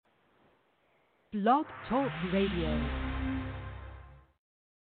Blog Talk Radio.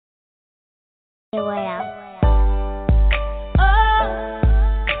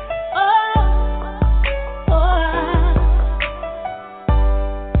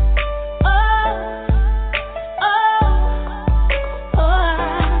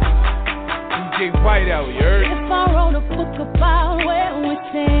 Right out, you heard? If I wrote a book about where we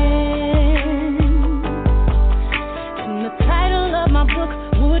stand, and the title of my book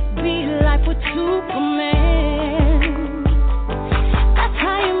would be Life with Superman. That's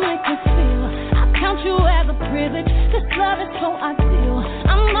how you make me feel. I count you as a privilege. This love is so ideal.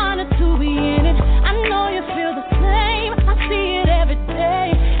 I'm honored to be in it. I know you feel the same. I see it every day,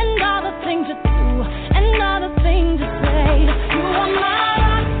 and all the things you do, and all the things you say. You are my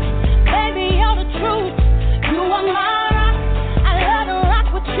truth. You are my rock. I love to rock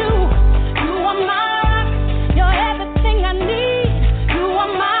with you. You are my rock. You're everything I need. You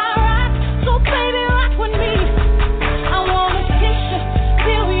are my rock. So baby, rock with me. I wanna kiss you,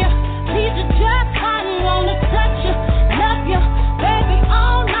 feel you, need you just fine. Wanna touch you, love you, baby,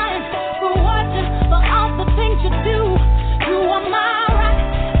 all night. Reward you for all the things you do. You are my rock.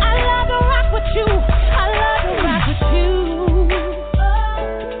 I love to rock with you. I love to rock with you.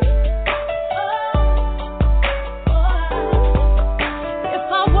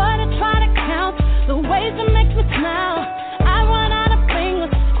 Smile. I run out of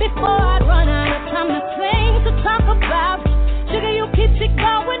fingers before I run out of time to sing, to talk about. Sugar, you keep it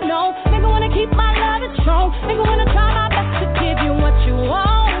going on. Make me wanna keep my love strong. Make me wanna try my best to give you what you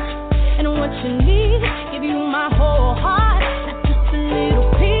want and what you need. Give you my whole heart, not just a little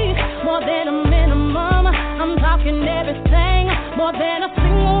piece. More than a minimum. I'm talking everything. More than a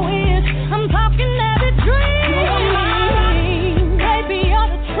single wish. I'm talking every dream. You are mine, baby, you're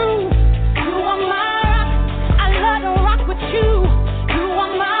the truth. You are mine. You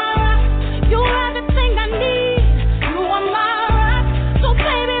are my rock. You're everything I need. You are my rock. So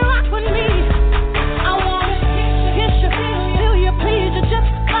baby, rock with me. I wanna kiss you, feel you, please you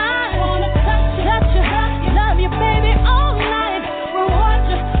just fine. Wanna touch you, love you, baby, all night. Reward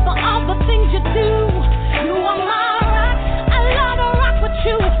you for all the things you do. You are my rock. I love to rock with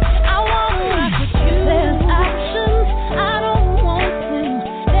you. I wanna rock with you. There's options, I don't want them.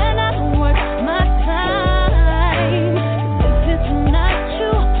 They're not worth my time.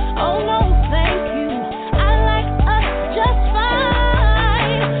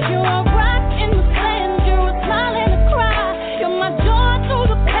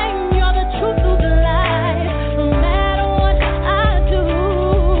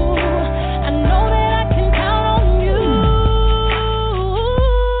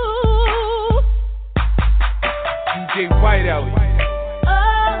 Right out.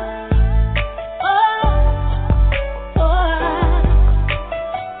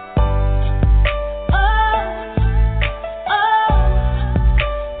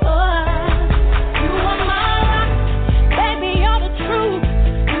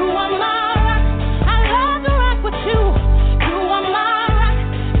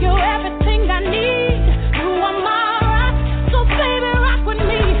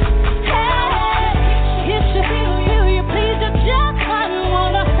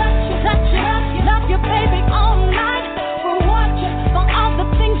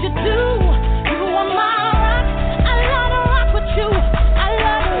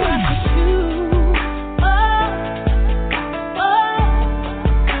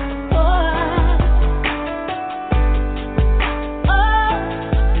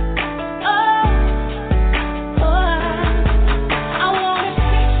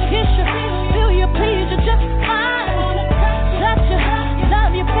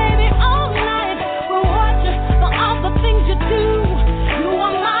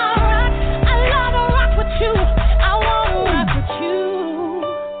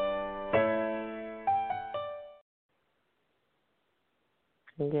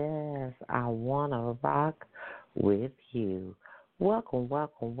 Yes, I want to rock with you. Welcome,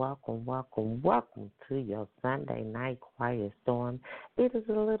 welcome, welcome, welcome, welcome to your Sunday night quiet storm. It is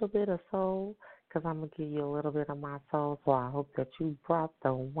a little bit of soul because I'm going to give you a little bit of my soul, so I hope that you brought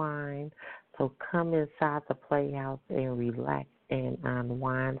the wine. So come inside the playhouse and relax and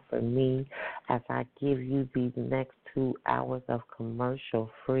unwind for me as I give you these next 2 hours of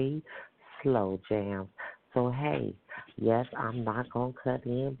commercial-free slow jams. So, hey, yes, I'm not going to cut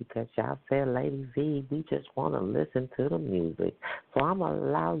in because y'all said, Lady V, we just want to listen to the music. So I'm going to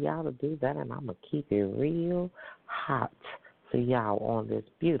allow y'all to do that, and I'm going to keep it real hot for y'all on this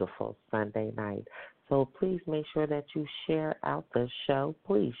beautiful Sunday night. So please make sure that you share out the show.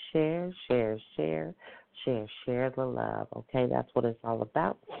 Please share the love, okay? That's what it's all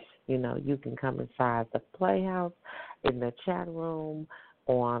about. You can come inside the Playhouse in the chat room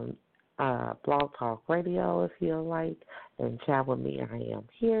on Blog Talk Radio if you like, and chat with me. I am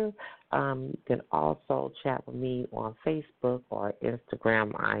here. You can also chat with me on Facebook or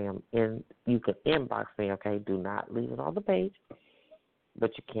Instagram. You can inbox me, okay? Do not leave it on the page,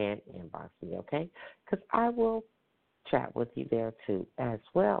 but you can inbox me, okay? Because I will chat with you there too as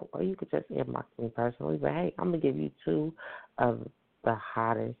well. Or you could just inbox me personally. But hey, I'm going to give you 2 of the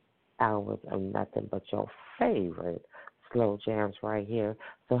hottest hours of nothing but your favorite slow jams right here.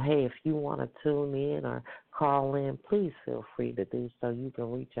 So hey, if you want to tune in or call in, please feel free to do so. You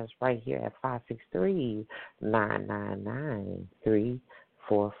can reach us right here at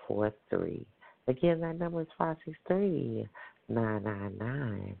 563-999-3443. Again, that number is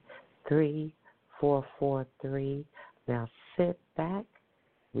 563-999-3443. Now sit back,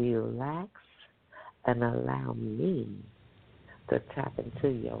 relax, and allow me to tap into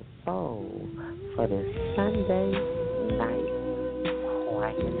your soul for this Sunday night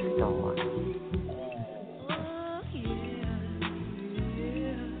quiet storm.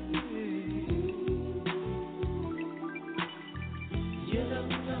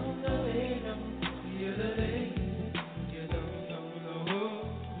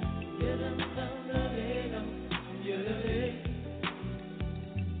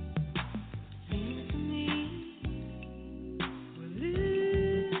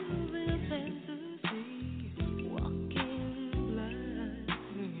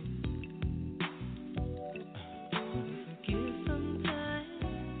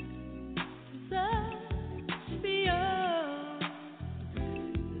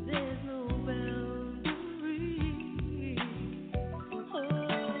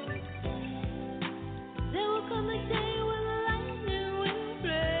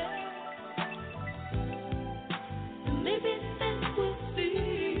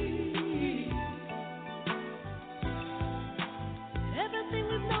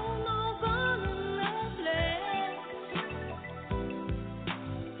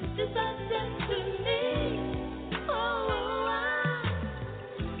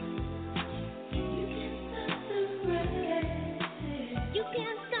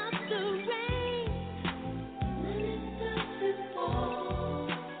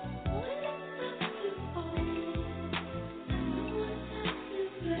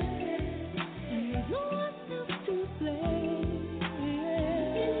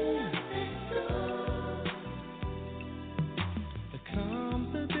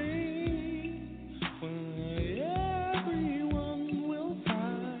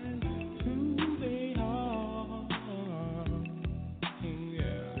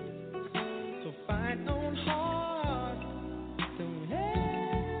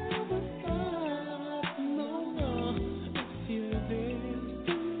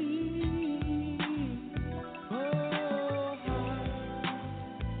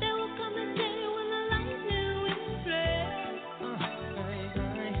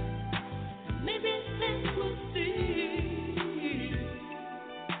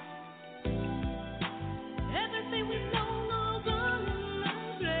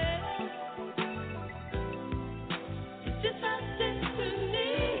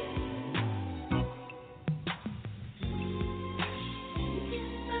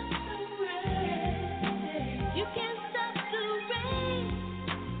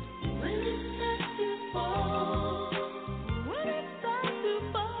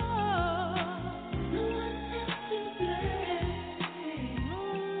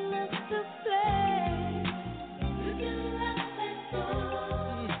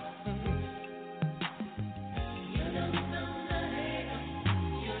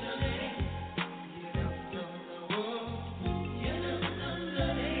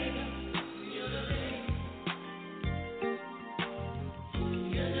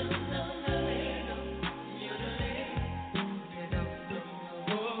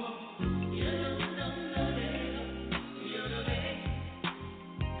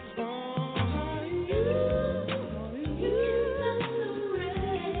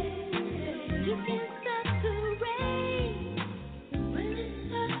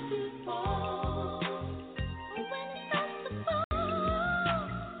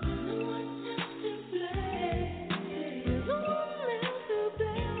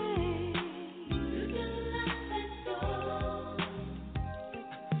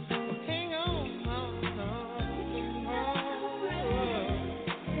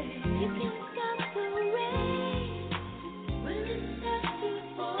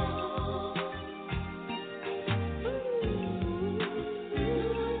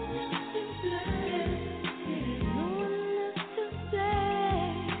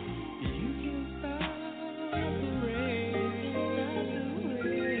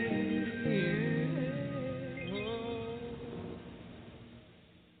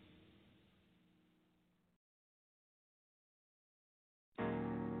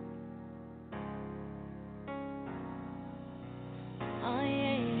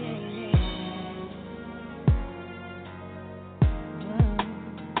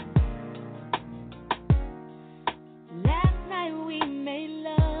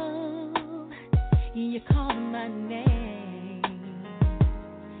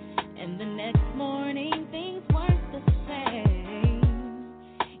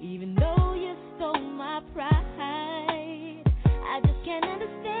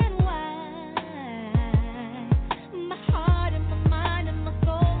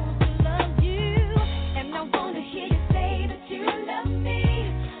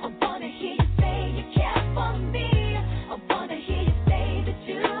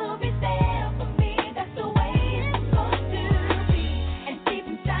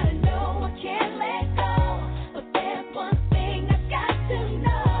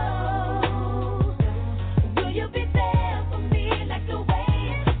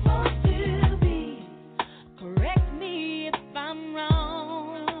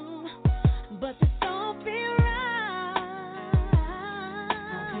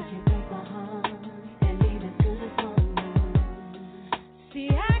 See,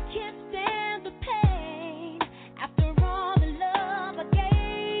 I can't stand the pain. After all the love I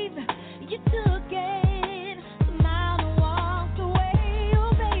gave, you took it. Smiled and walked away,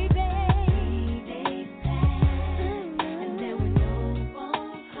 oh baby. Days passed, and there were no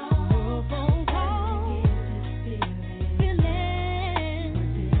phone calls. Feeling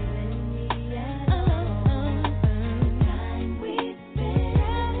me alone. Time we spent,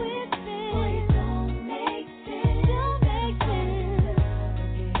 boy, it don't make sense.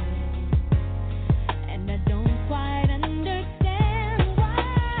 And I don't quite understand why.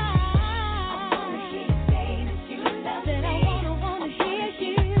 I wanna hear you say that you love me. That I wanna hear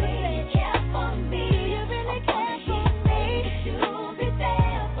you say you care for me. Do you really care for me? You'll be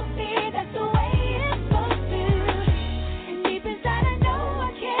there for me. That's the way it's supposed to. And deep inside I know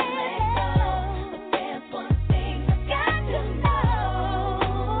I can't let go. But there's one thing I've got to know.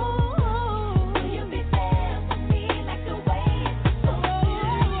 Will you be there for me like the way it's supposed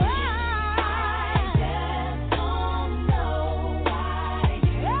to? I just don't know why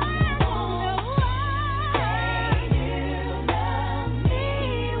you won't say you love me.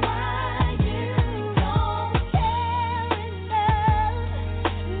 Why you don't care enough,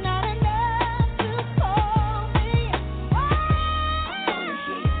 not enough to call me. Why? I wanna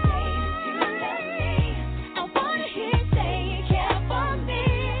hear you say that you love me. I wanna hear you say you care for me.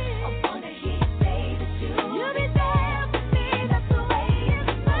 I wanna hear you say that you'll be there for me. That's the way it's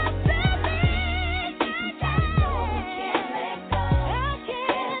supposed to be. Deep inside I know I can't let go.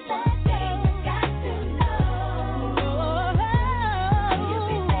 There's one thing I've got to know. Will you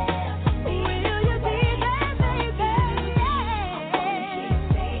be there for me? Will you be there, baby? I wanna hear you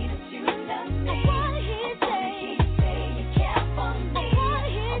say that you love me. I wanna hear you say you care for me. I wanna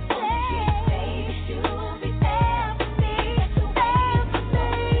hear you say that you'll be there for me. That's the way it's supposed to be.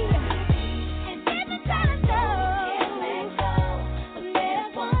 And deep inside I know I can't let go. But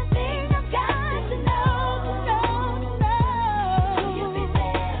there's one thing I've got to know. Will you be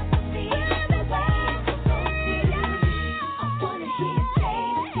there for me? That's the way it's supposed to be. I wanna hear you say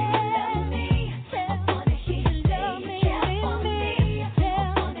that you love me. I wanna hear you say you care for me. I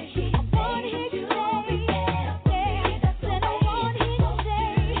wanna hear you say that you'll be there for me. That's the way it's supposed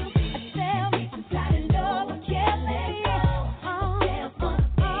to be. Tell me inside I know I can't let go. There's one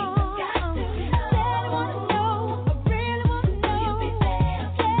thing I've got to know. I wanna know, I really wanna know. Will you be there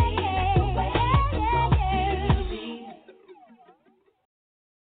for me? That's the way it's supposed to be.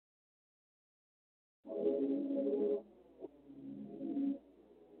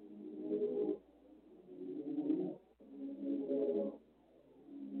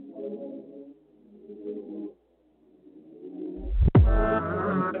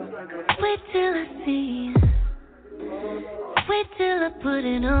 Wait till I see you. Wait till I put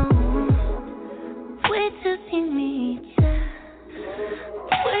it on. Wait till you meet ya.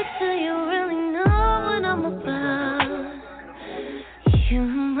 Wait till you really know what I'm about. You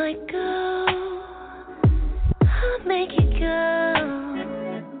might go. I'll make it go.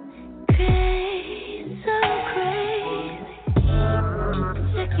 Crazy, so crazy.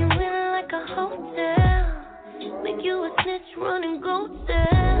 Check you in like a hotel. Make you a snitch, run and go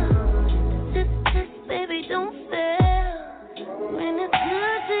tell. This test, baby, don't fail. When it's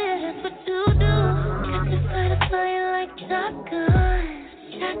good, yeah, that's what you do. Catch a fighter flying like Top Gun.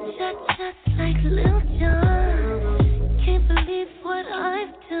 Shot, shot, shots like Lil Jon. Can't believe what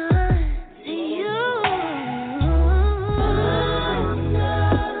I've done to you. I'm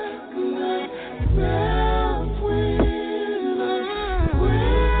not myself with you.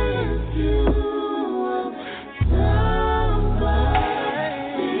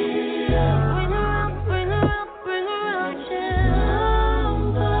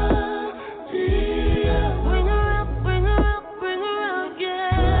 Bring her out, yeah.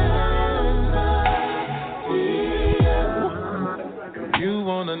 You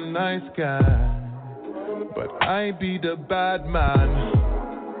want a nice guy, but I be the bad man.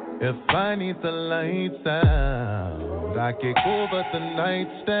 If I need the lights out, I kick over the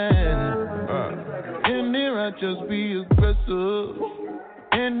nightstand. In here I just be aggressive.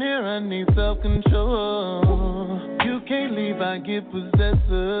 In here I need self-control. You can't leave, I get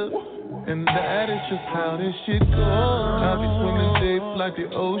possessive. And that is just how this shit goes. I be swimming deep like the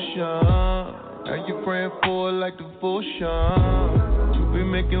ocean. Now you praying for like devotion. We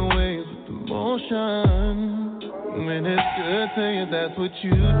making waves with emotion. When it's good to you, that's what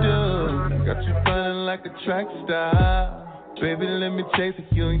you do. Got you feeling like a track star. Baby, let me chase it,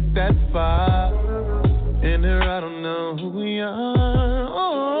 you ain't that far. In here, I don't know who we are.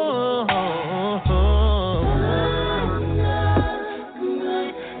 Oh, oh, oh,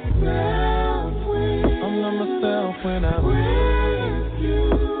 I'm not myself when I'm with you.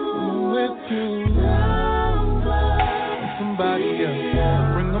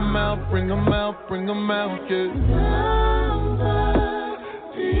 bring them out, yeah.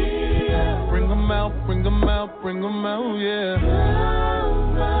 Bring them out, yeah.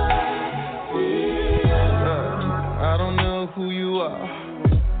 I don't know who you are.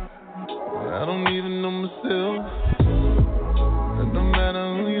 I don't even know myself. It don't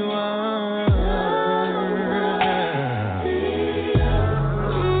matter who you are.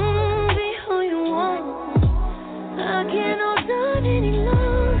 Be who you want. I can't hold on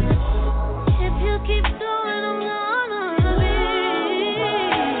anymore. If you keep going, I'm gonna leave.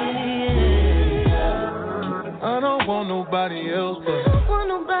 I don't want nobody else, but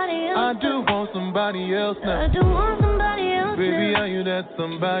I do want somebody else now. Baby, are you that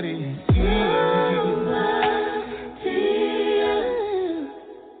somebody?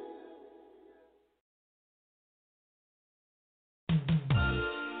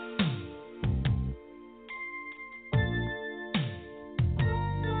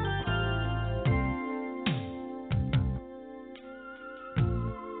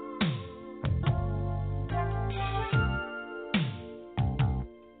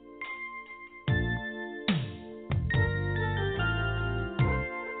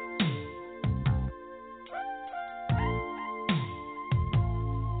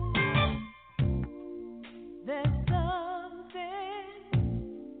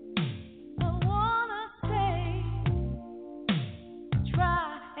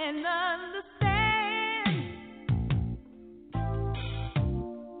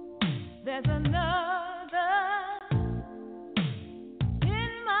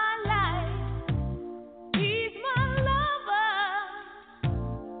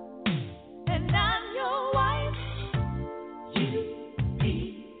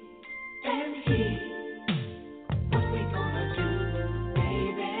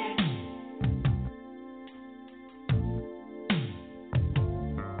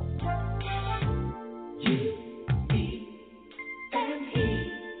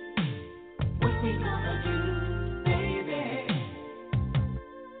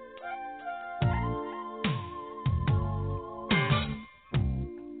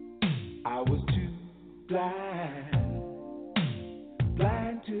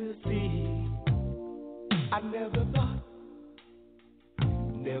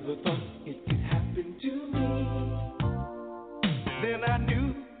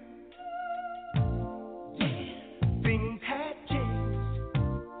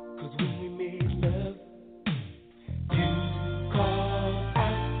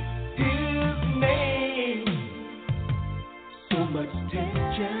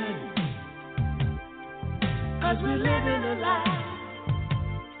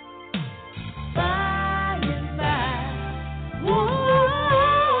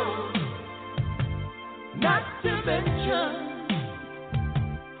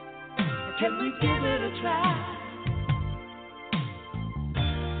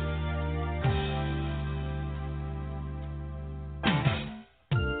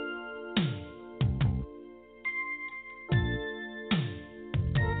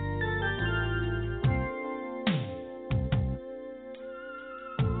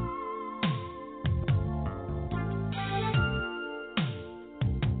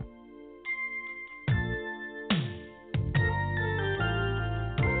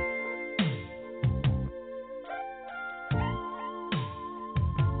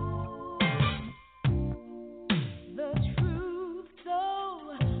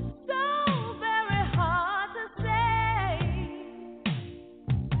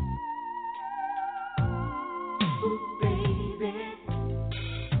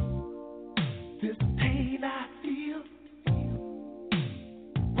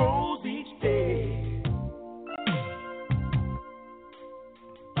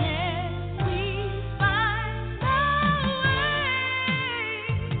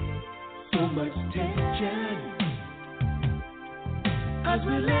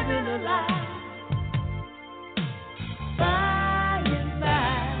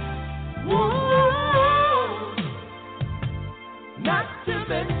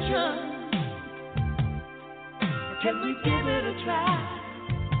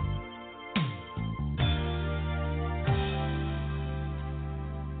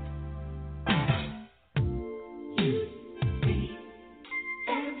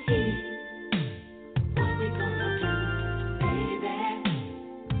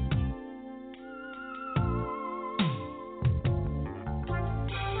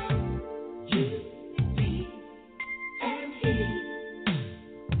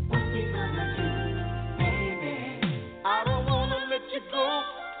 You go.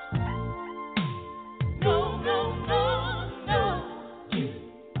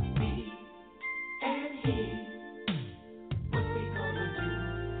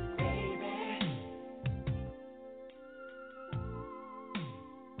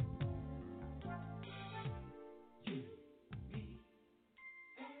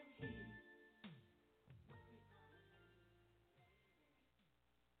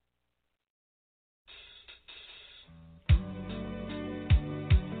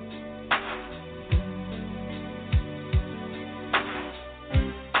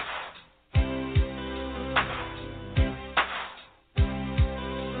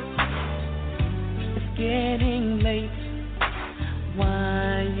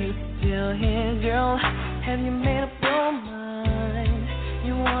 girl, have you made up your mind?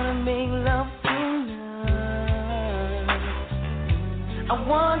 You wanna make love tonight? I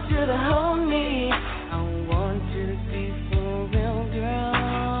want you to hold me. I want you to be for real,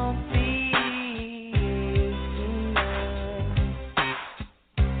 girl. Please tonight.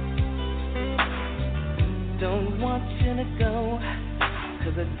 Don't want you to go,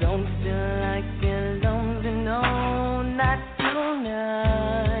 'cause I don't feel like being alone. No, not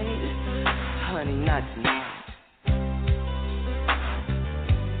tonight. Honey, not tonight.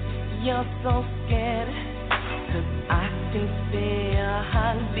 You're so scared, 'cause I can see your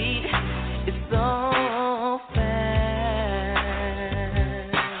heartbeat. It's so fast.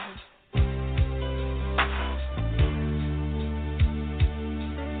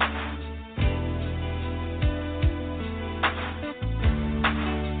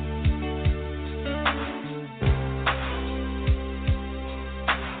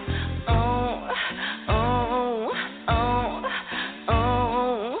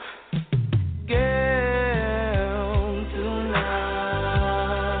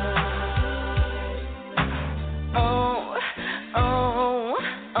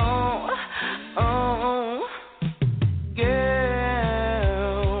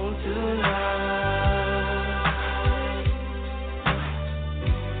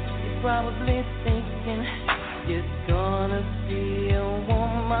 Probably thinking you're gonna be a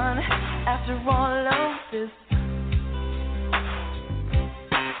woman after all of this.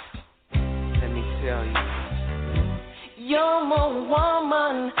 Let me tell you, you're more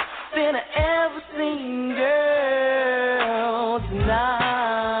woman than I ever seen, girl, tonight.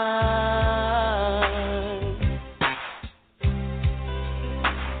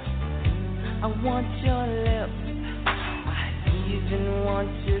 I want your lips, I even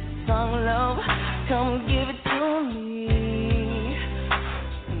want your tongue, love. Come give it to me.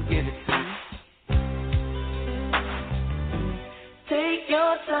 Give it to me. Take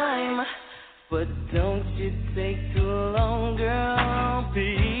your time, but don't you take too long, girl.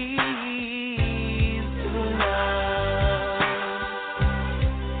 Please tonight.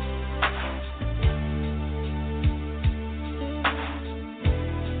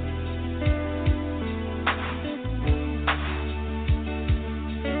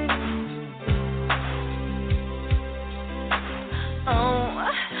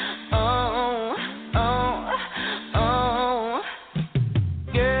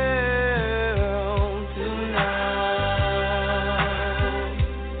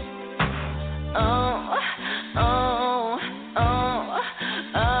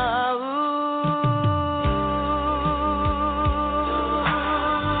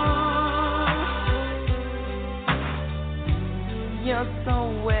 You're so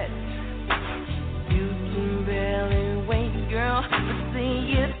wet, you can barely wait, girl. But see,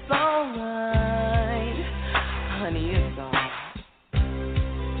 it's alright, honey, it's alright.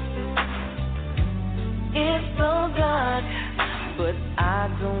 It's so dark, but I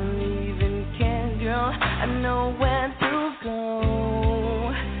don't even care, girl. I know where to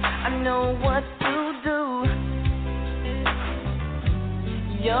go, I know what to do.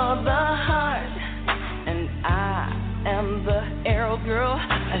 You're the heart, and I am the arrow, girl.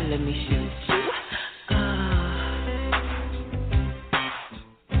 And let me shoot you.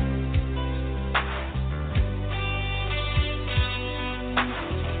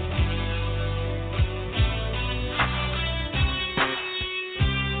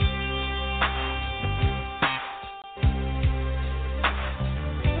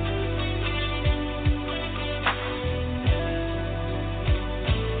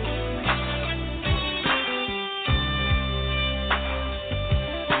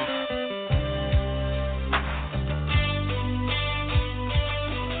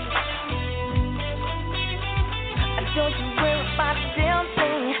 Don't you worry about a damn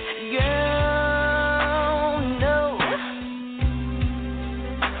thing, girl, no.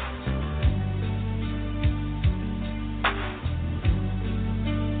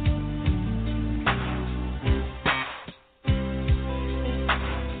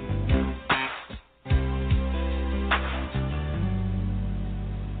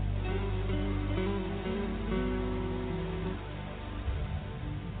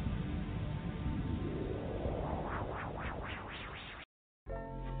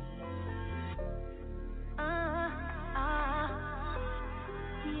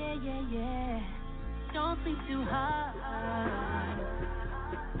 Yeah. Don't think too hard.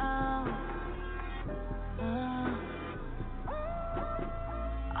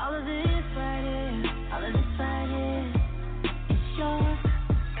 All of this right here, it's yours,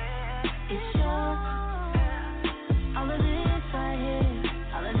 it's yours. All of this right here,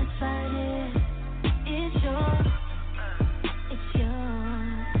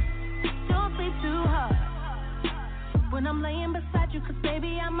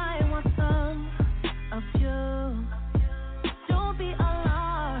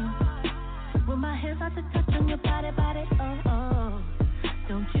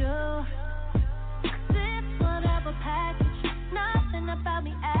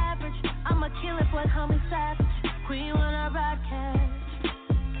 queen when I broadcast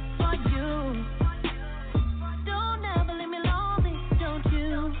for you. Don't ever leave me lonely, don't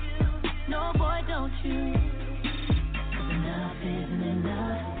you? No boy, don't you? 'Cause enough isn't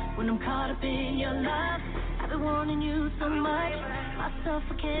enough when I'm caught up in your love. I've been wanting you so much. Myself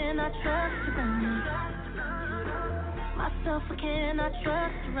I cannot trust around you. Myself I cannot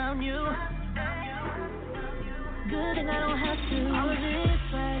trust around you. Good and I don't have to. All of this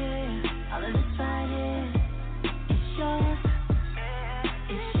right here, all of this right here, it's yours,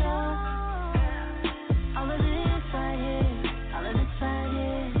 it's yours. All of this right here, all of this right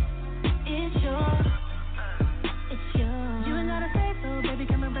here, it's yours, it's yours. You ain't gotta say so, baby,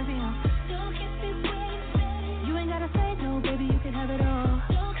 come and bring me home. Don't keep me waiting. You ain't gotta say no, baby, you can have it all.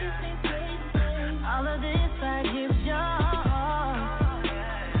 Don't keep me waiting. All of this right here is yours.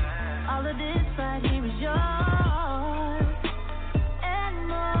 All of this right here is yours.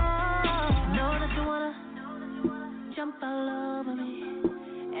 Jump all over me,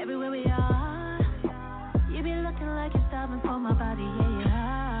 everywhere we are. You be looking like you're stopping for my body,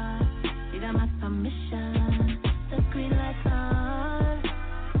 yeah. You got my permission, the green lights on.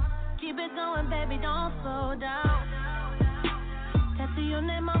 Keep it going, baby, don't slow down. Tattoo your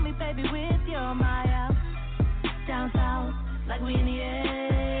name on me, baby, with your Maya. Down south, like we in the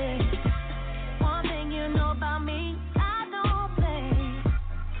air. One thing you know about me, I don't play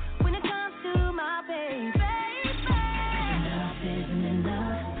when it comes to my baby.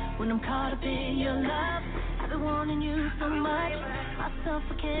 When I'm caught up in your love, I've been wanting you so much. Myself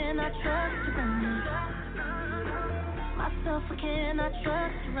I cannot trust around you. Myself I cannot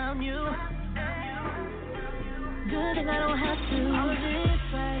trust around you. Good and I don't have to. All of this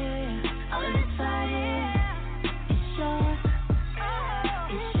right here, all of this right here, it's yours,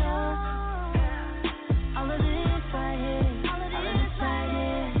 it's yours. All of this right here, all of this right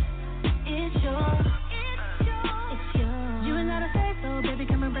here, it's yours, it's yours. You ain't gotta say so, baby,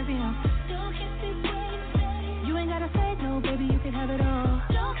 come and break me up. Don't keep me waiting. You ain't gotta say no, baby, you can have it all.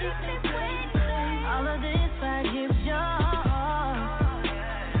 Don't keep me waiting. All of this right here is yours.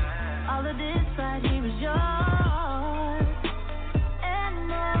 All of this right here is yours. And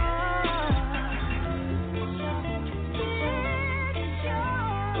more. It's yours. It's yours.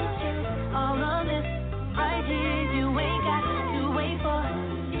 It's yours. All of this right here you ain't got to wait for.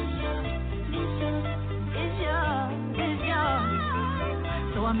 It's yours. It's yours. It's yours. It's yours.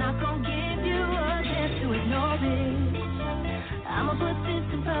 So I'm not gonna give you a chance to ignore it. I'ma put this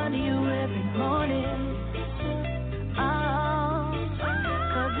in front of you every morning. Oh,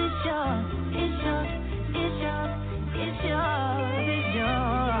 'cause it's yours, it's yours, it's yours, it's yours, it's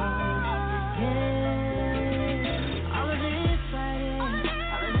yours. Yeah. All of this right here,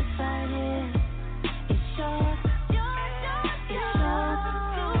 all of this right here, it's yours, it's yours.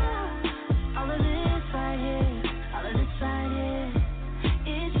 All of this right here, all of this right here,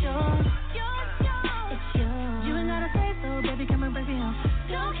 it's yours, it's yours. You ain't gotta say so, baby, come and break me off.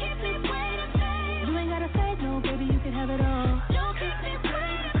 Don't keep me waiting, babe. You ain't gotta say no, baby, you can have it all. Don't keep me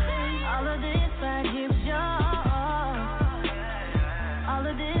waiting, babe. All of this right here is yours. All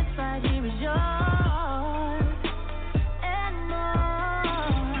of this right here is yours. And more.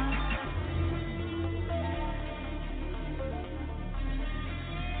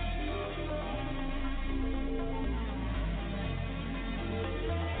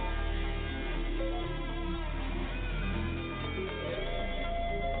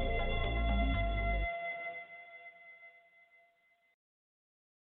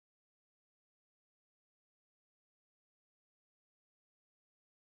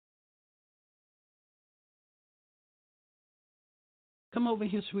 Come over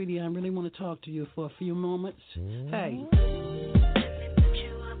here, sweetie. I really want to talk to you for a few moments. Hey.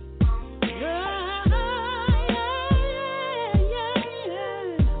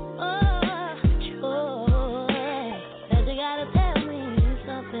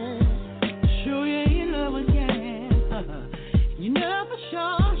 Sure you ain't in love again. You know for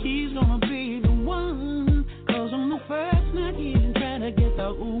sure he's gonna be the one. 'Cause on the first night he been trying to get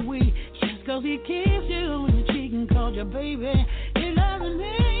the ooh-wee. Just 'cause he kissed you and your cheek and called you baby. It doesn't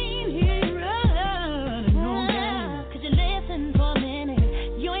mean he's running no game. 'Cause you listen for a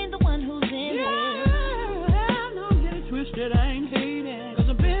minute. You ain't the one who's in it. Don't get it twisted, I ain't hating. 'Cause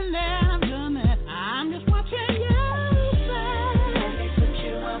I've been there, I've done that. I'm just watching you play. Let me put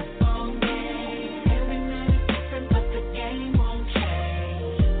you up on game. Every night is different, but the game won't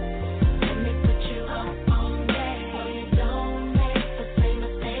change. Let me put you up on game. So you don't make the same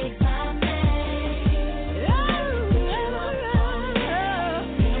mistakes I made. Let me put you up on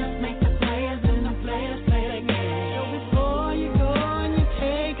game.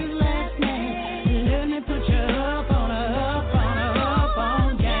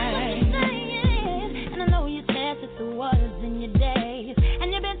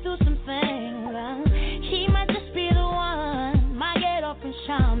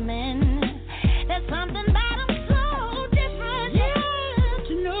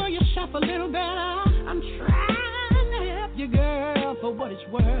 yourself a little better. I'm trying to help you, girl, for what it's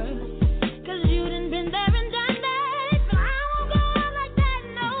worth. 'Cause you done been there and done that, but I won't go out like that,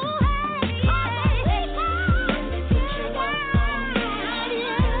 no way.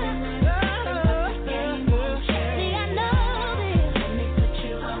 See, I know this. Let me put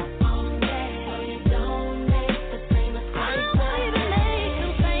you up on game so you don't make the same mistake. I don't want you to make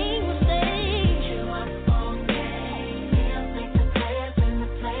the same mistake. Put you up on game. He'll make the players and the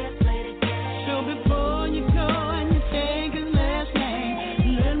players play the game. So before you go and you take his last name,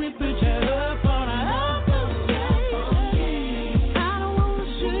 let me put you up on a up on game. I don't wanna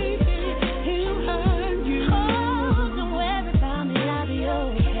see he'll hurt you. Oh, don't worry about me, I'll be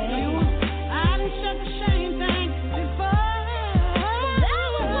okay. I done said the same thing before. That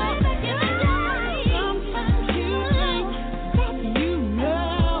was way back in the day. Sometimes you think that you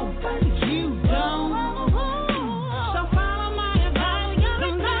know, but you don't. So follow my advice.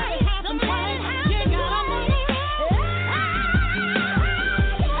 Don't let it happen twice. You gotta make it.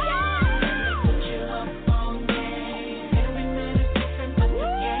 Put you up on game. Every minute's different, but the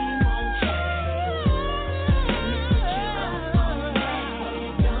game won't change. Let me put you up on game so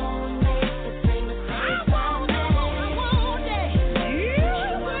you don't make the same mistake. I won't it. You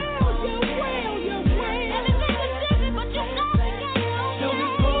will. Everything is different, but you know the game won't change. So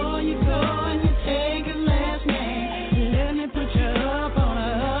before you go and you take his last name, let me put you up on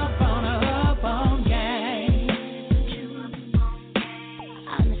game. I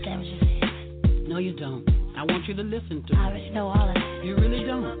understand what you're saying. No, you don't. I want you to listen to I me. already know all of that. You really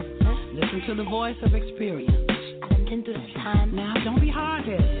don't. Listen to the voice of experience. I've been through this time. Now, don't be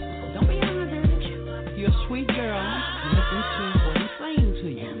hard-headed. Don't be hard-headed. You're a sweet girl. Listen to what I'm saying to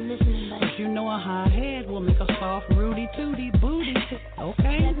you. I'm listening, baby. But you know a hard head will make a soft Rudy Tooty booty.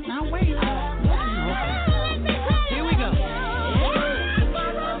 Okay? Now wait. Okay. Here we go.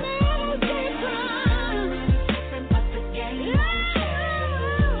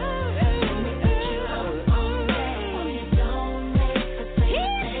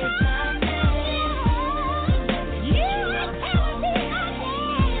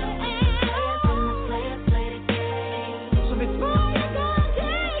 So before you go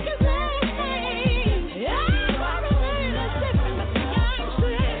take his last name, everything is different, but the game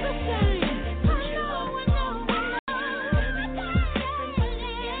stays the same. I know.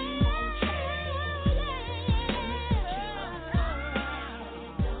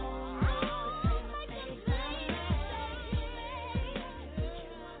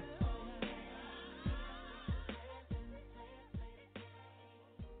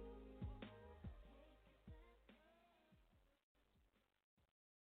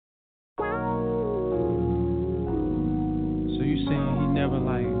 So you saying he never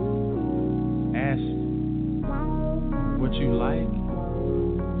like asked what you like?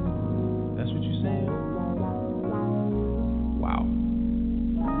 That's what you saying? Wow.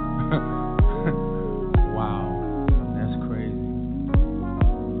 Wow. That's crazy.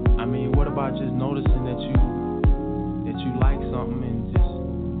 I mean, what about just noticing that you like something and just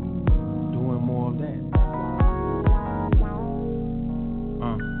doing more of that?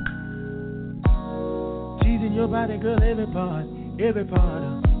 Teasing your body, girl, every part,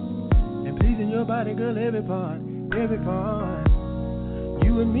 and pleasing your body, girl, every part.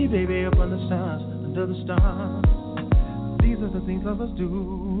 You and me, baby, up under the stars. These are the things lovers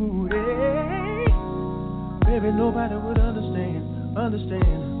do. Yeah. Baby, nobody would understand.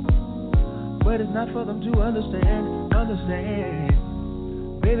 But it's not for them to understand.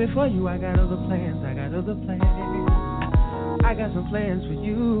 Baby, for you, I got other plans. I got some plans for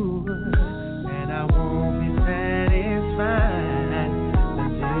you. And I won't be satisfied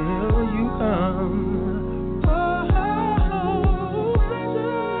until you come.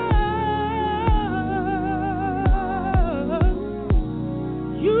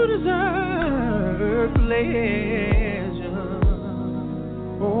 You deserve pleasure,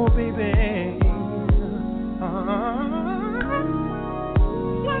 oh baby.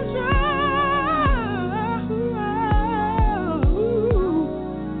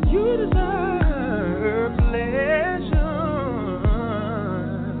 You deserve pleasure.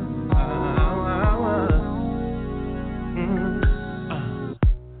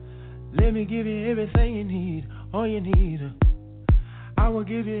 Let me give you everything you need, all you need. I will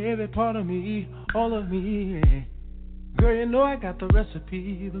give you every part of me, all of me. Girl, you know I got the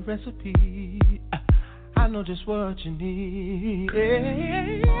recipe. I know just what you need.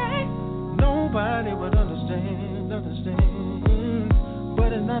 Nobody would understand.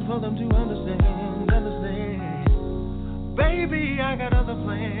 But it's not for them to understand. Baby, I got other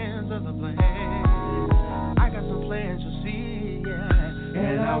plans. I got some plans, you see, yeah.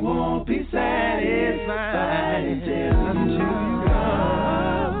 and I won't be satisfied until you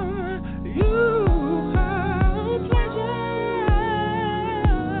come. You come pleasure.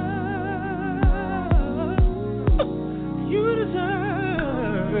 You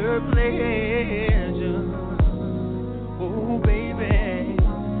deserve pleasure. Oh, baby.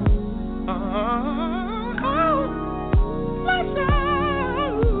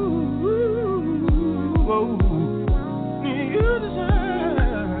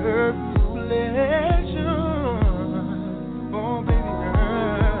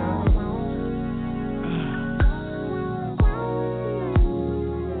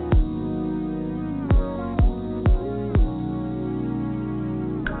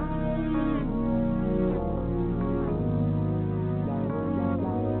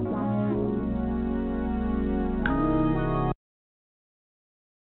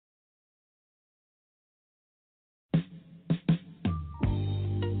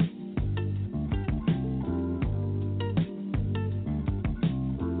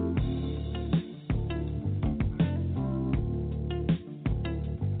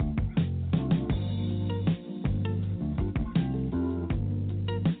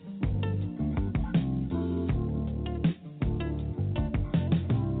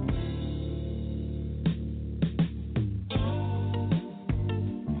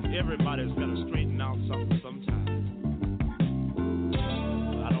 Everybody's got to straighten out something sometime.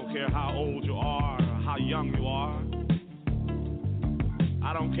 I don't care how old you are or how young you are.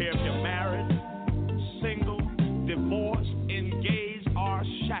 I don't care if you're married, single, divorced, engaged, or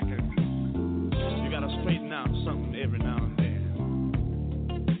shacking. You got to straighten out something every now and then.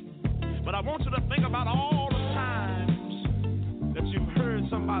 But I want you to think about all the times that you've heard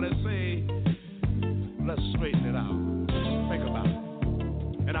somebody say, let's straighten it out. Think about it.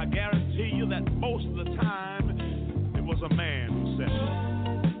 And I guarantee you that most of the time, it was a man who said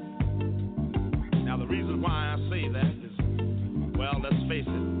it. Now, the reason why I say that is, well, let's face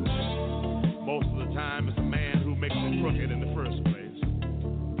it, most of the time it's a man who makes it crooked in the first place.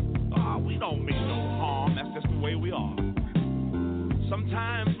 We don't mean no harm, that's just the way we are.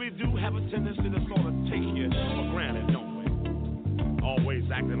 Sometimes we do have a tendency to sort of take you for granted, don't we? Always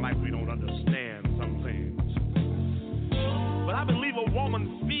acting like we don't understand some things. But I believe a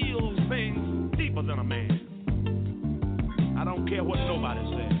woman feels things deeper than a man. I don't care what nobody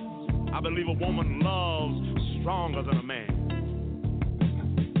says. I believe a woman loves stronger than a man.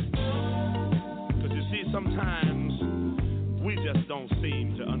 Because you see, sometimes we just don't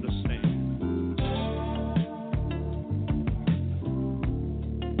seem to understand.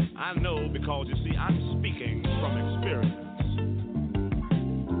 I know because, you see, I'm speaking from experience.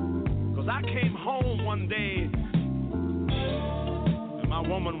 Because I came home one day, my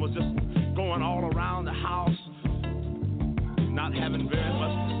woman was just going all around the house, not having very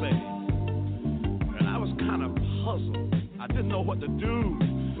much to say. And I was kind of puzzled. I didn't know what to do.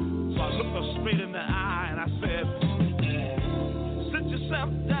 So I looked her straight in the eye and I said, sit yourself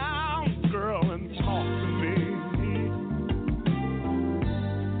down, girl, and talk to me.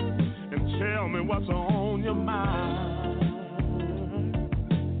 And tell me what's on your mind.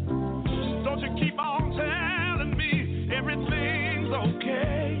 Don't you keep on telling me everything's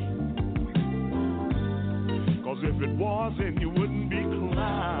okay. 'Cause if it wasn't, you wouldn't be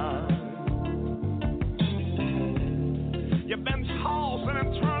crying. You've been tossing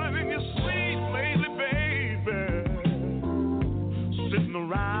and turning in your sleep lately, baby. Sitting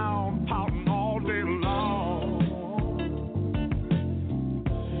around pouting all day long.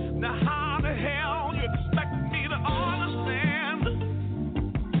 Now how the hell you expect me to understand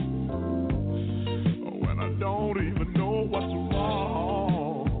when I don't even know what's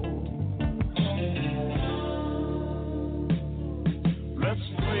wrong? Let's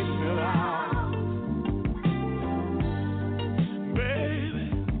straighten it out.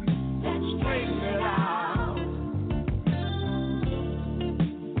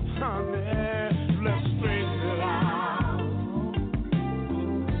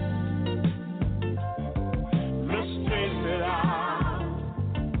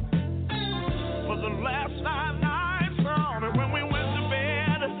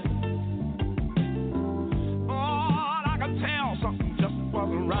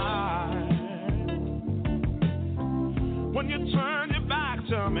 When you turn your back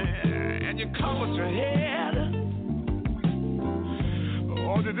to me and you covered your head,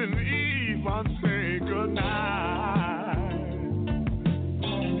 oh, you didn't even say goodnight.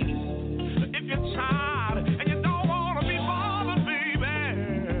 If you're tired and you don't want to be bothered, baby,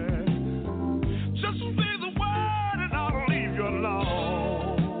 just say the word and I'll leave you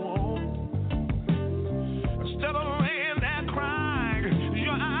alone. Instead of laying there crying,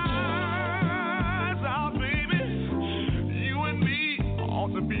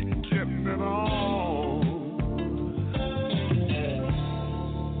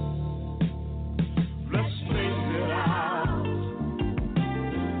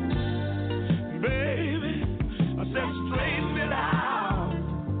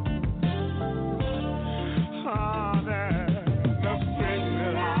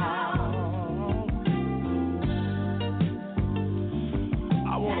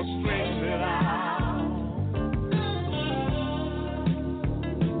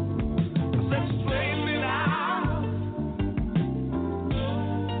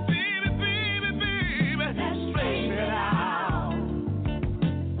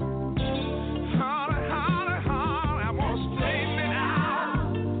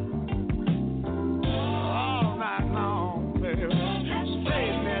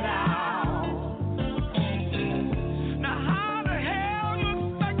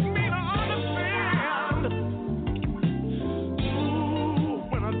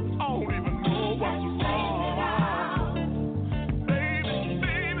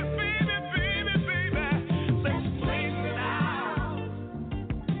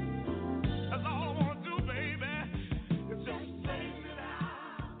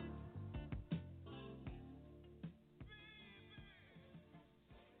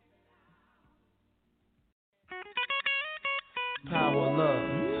 of love.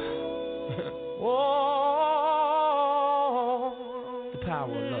 Oh, the power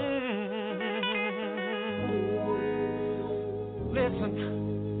of love. Listen,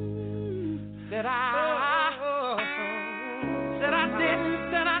 said I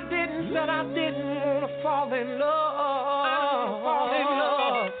didn't wanna fall in love.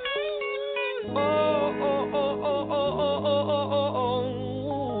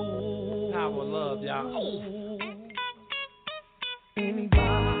 Power of love, y'all.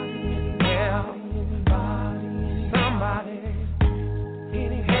 Anybody, yeah, somebody,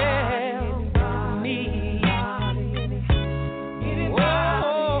 help me.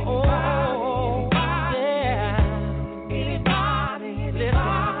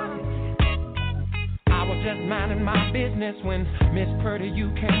 Minding my business when Miss Purdy,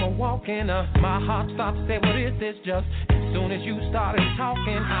 you came a-walking. My heart stopped, said, what is this just? As soon as you started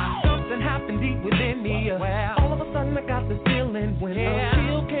talking, something happened deep within me. All of a sudden I got this feeling when a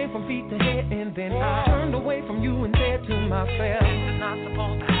chill came from feet to head. And then I turned away from you and said to myself, this is not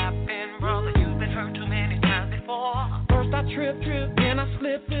supposed to happen, brother. You've been hurt too many times before. First I tripped, then I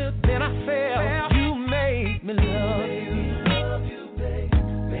slipped, then I fell. You made me love you.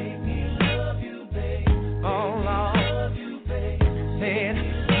 Oh Lord, said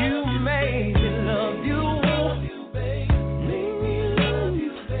you made me love you.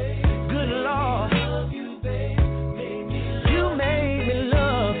 Good Lord, you made me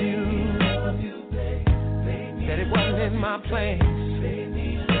love you. Said it wasn't in my plans.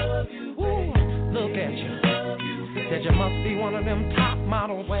 Look at you. Said you must be one of them top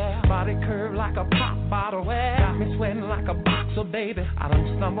models. Body curved like a pop bottle. Got me sweating like a boxer, baby. I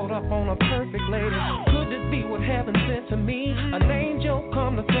done stumbled up on a perfect lady. Could this be what heaven sent to me? An angel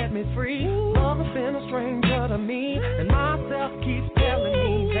come to set me free. Love has been a stranger to me, and myself keeps telling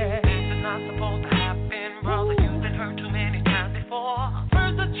me that this is not supposed to happen, brother. You've been hurt too many times before.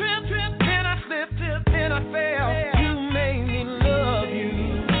 First I tripped, then I slipped, then I fell. You made me love you.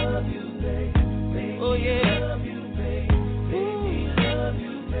 Oh yeah.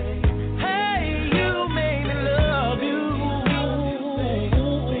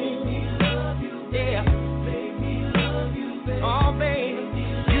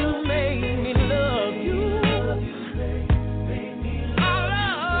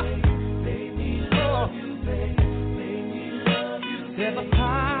 There's a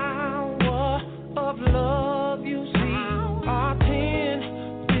power of love, you see, our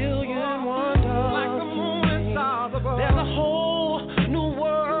 10 billion wonders. Like the moon and stars above. There's a whole new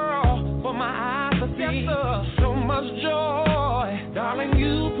world for my eyes to see. Yes, so much joy, darling,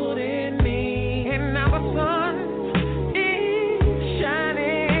 you put in me. And now the sun is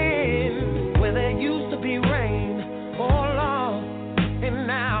shining where there used to be rain. Oh Lord, and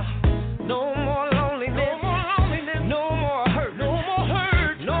now no more loneliness. No more hurt, no more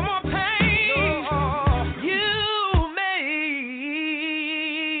hurt, no more pain.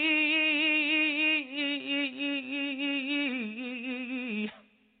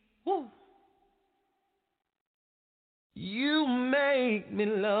 You make me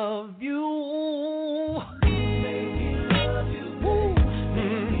love you.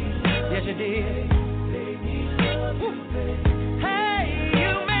 Yes, you did.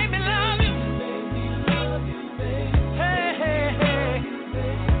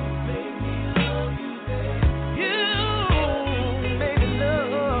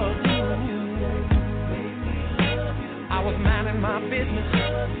 My business.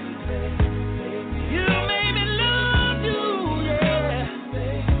 You made me love you, yeah.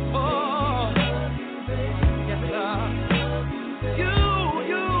 Oh, yes, sir. You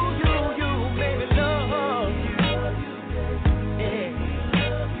made me love you, yeah.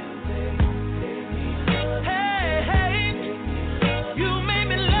 Hey, you made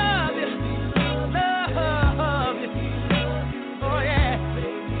me love you, oh yeah.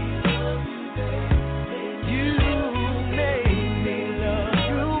 You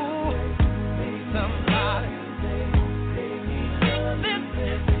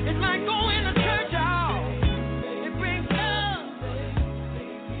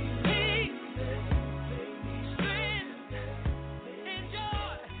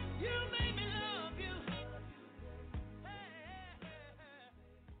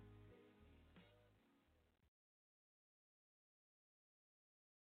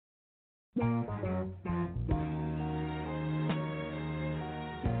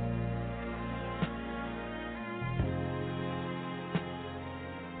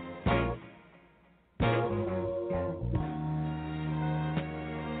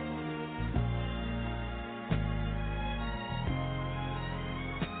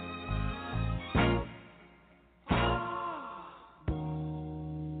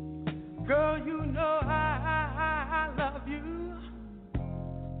Girl, you know I love you.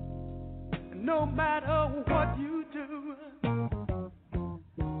 No matter what you do.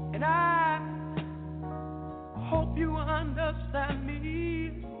 And I hope you understand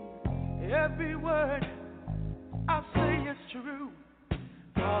me. Every word I say is true.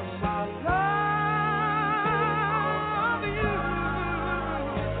 'Cause I love you.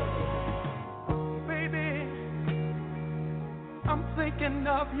 Baby, I'm thinking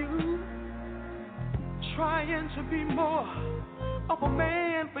of you. Trying to be more of a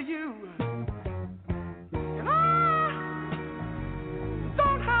man for you. And I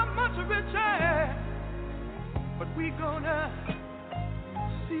don't have much riches, but we gonna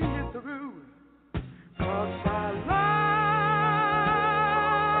see it through. 'Cause I love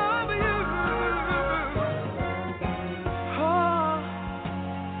you. Oh,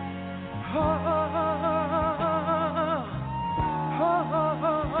 oh, oh, oh, oh, oh.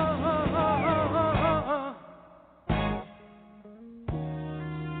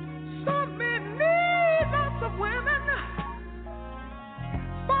 Some men need lots of women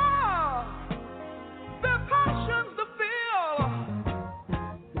for their passions to feel,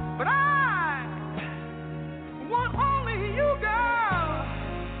 but I want only you, girl.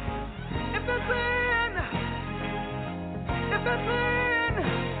 If it's in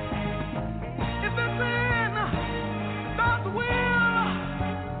God's will,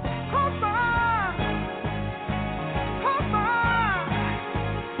 come by, come by.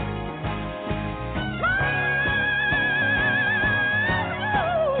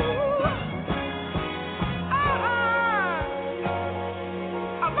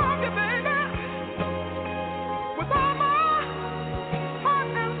 I love you, baby, with all my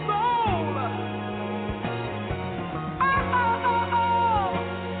heart and soul. Oh, oh, oh, oh.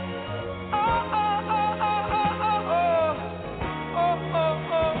 Oh, oh, oh, oh, oh, oh, oh. Oh,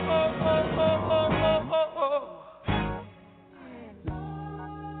 oh, oh, oh, oh, oh, oh, oh, oh.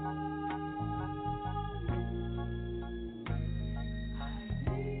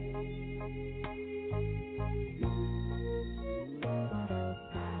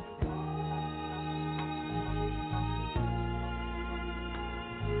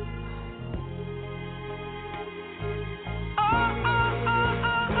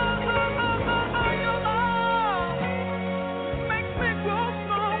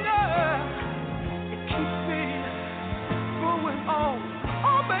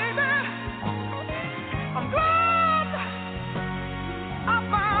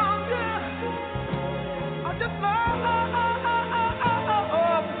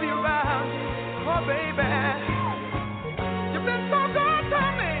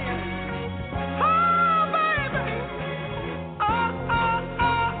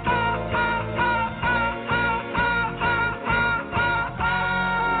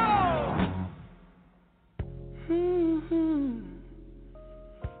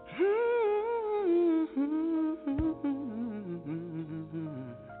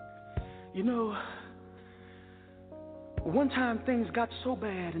 You know, one time things got so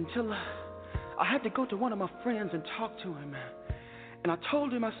bad until I had to go to one of my friends and talk to him. And I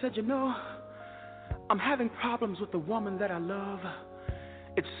told him, I said, you know, I'm having problems with the woman that I love.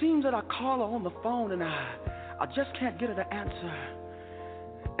 It seems that I call her on the phone and I just can't get her to answer.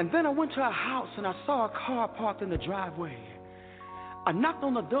 And then I went to her house and I saw a car parked in the driveway. I knocked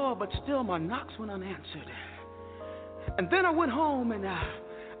on the door, but still my knocks went unanswered. And then I went home and I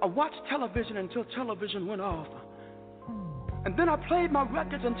watched television until television went off. And then I played my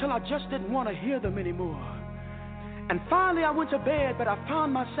records until I just didn't want to hear them anymore. And finally I went to bed, but I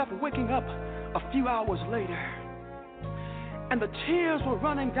found myself waking up a few hours later. And the tears were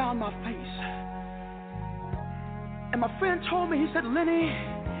running down my face. And my friend told me, he said, Lenny,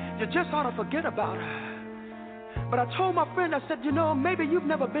 you just ought to forget about her. But I told my friend, I said, you know, maybe you've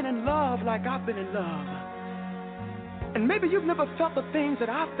never been in love like I've been in love. And maybe you've never felt the things that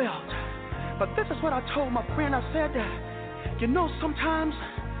I felt. But this is what I told my friend. I said, you know, sometimes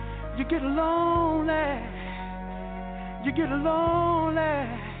you get lonely. You get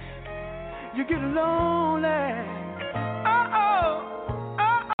lonely. You get lonely. Oh, oh,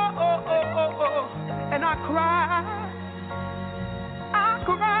 oh, oh, oh, oh, oh. And I cry. I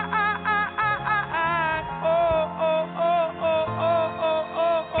cry. Oh, oh, oh, oh, oh, oh,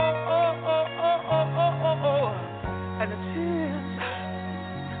 oh, oh, oh, oh, oh, oh, oh. And the tears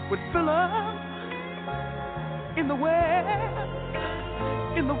would fill up in the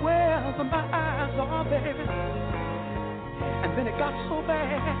wells of my eyes, oh baby. And then it got so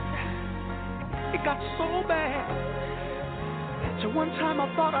bad, so one time I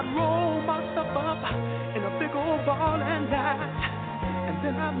thought I'd roll myself up in a big old ball and die. And then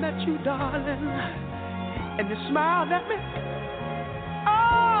that I met you, darling, and you smiled at me.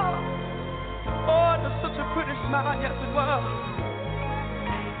 Oh, it was such a pretty smile, yes it was.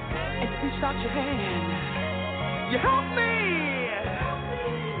 And you reached out your hand. You helped me.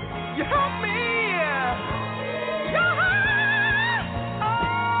 You helped me.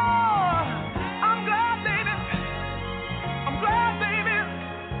 I'm glad, baby. I'm glad, baby.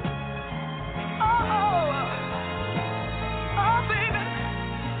 Baby.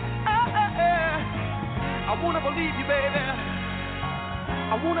 I won't ever leave you, baby.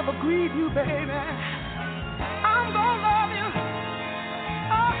 I won't ever grieve you, baby. I'm gonna love you.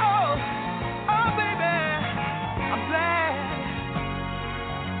 Baby.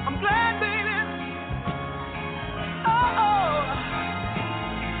 I'm glad, baby.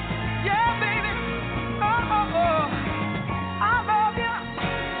 Yeah, baby. I love you. I love you.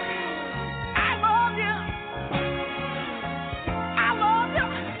 I love you. I love you.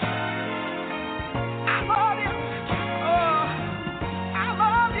 I love you. I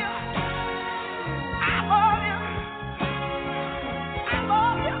love you.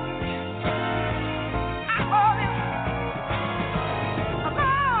 I love you. I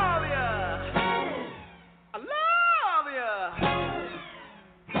love you. I love you.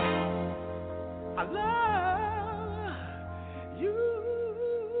 I love you.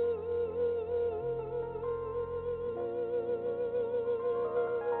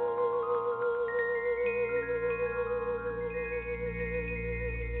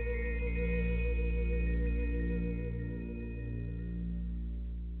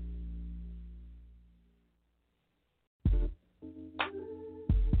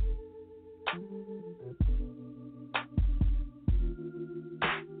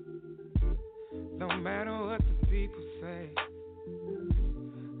 No matter what the people say,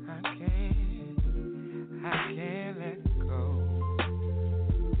 I can't let go.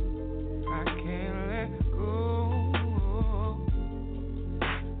 I can't let go.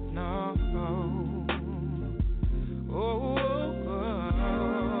 No.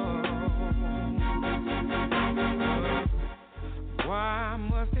 Why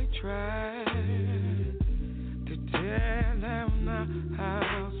must they try to tear down our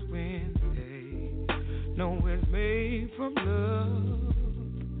house when they know it's made from love,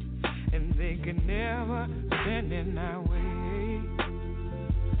 and they can never stand in our way?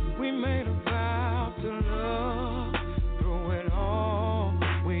 We made a vow to love, through it all,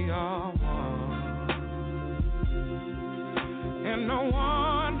 we all want, and no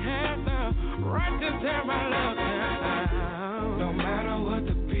one has the right to tear my love down. No matter what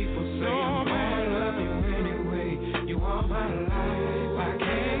the people say, I'm gonna love you anyway. You are my life, I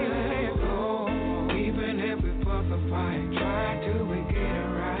can't let go. Even if we fuck a fight, try till we get it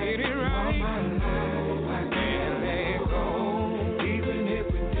right. You are my life, I can't let go. Even if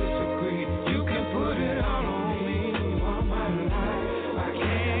we disagree, you can put it all on me. You are my life, I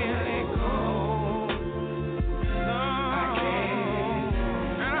can't let go. No,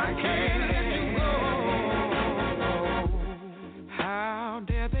 I can't let you go. How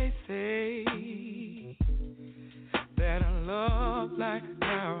dare they say that a love like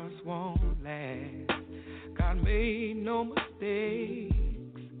ours won't last? God made no mistakes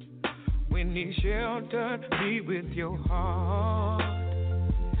when He sheltered me with your heart.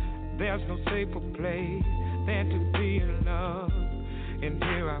 There's no safer place than to be in love, and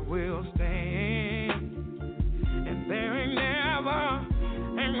here I will stand. And there ain't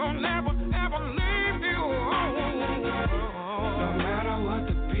gonna never, ever leave you alone. No matter what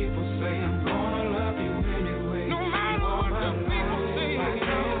the people say, I'm gonna love you anyway. No matter what the people say, I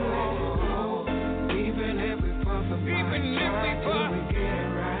can't let go. Even if we fuck up, even if we fuck, we get it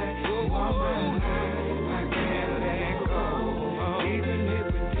right. You are my life, I can't let go. Even if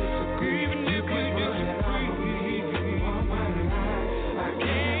we disagree, even if we disagree, you are my life, I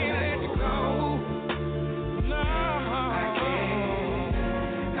can't let you go. No, I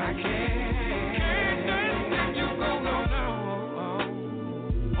can't.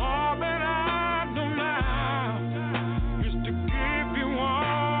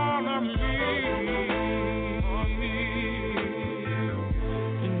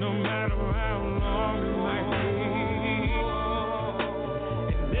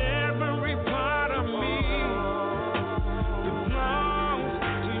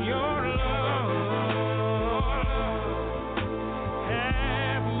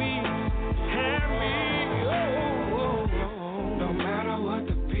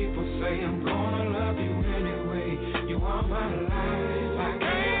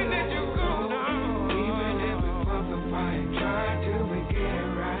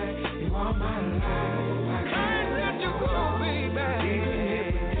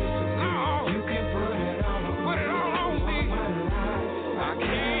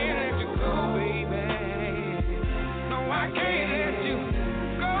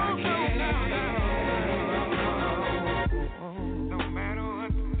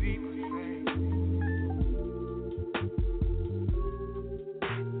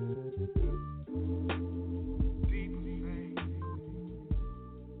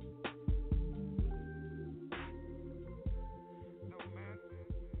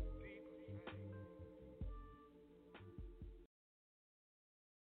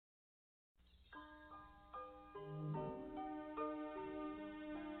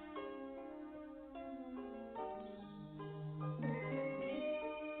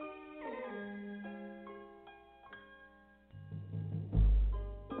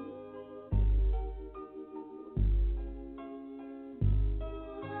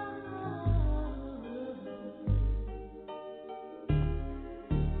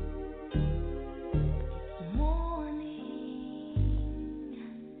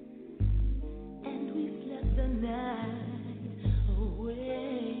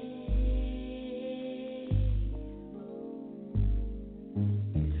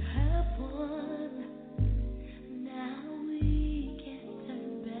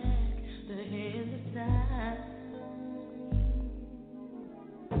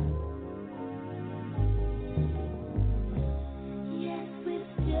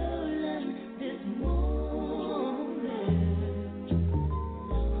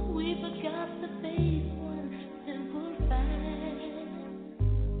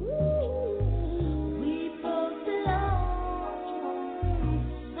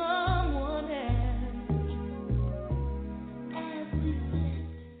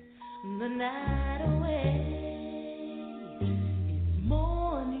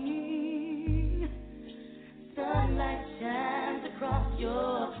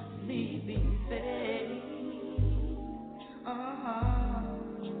 your sleeping face.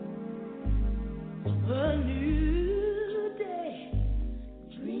 A new day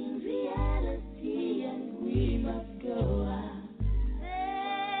brings reality, and we must go our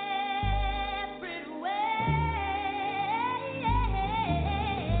separate ways.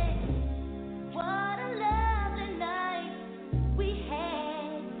 What a lovely night we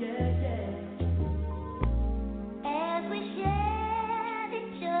had, as we shared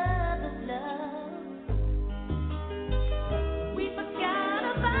each other's love. We forgot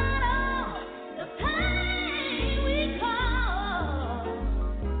about all the pain we caused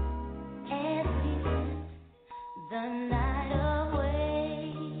as we spent the night away.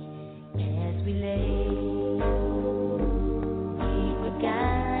 As we lay, we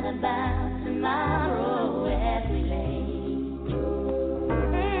forgot about tomorrow. As we lay,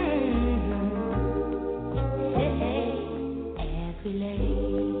 as we lay,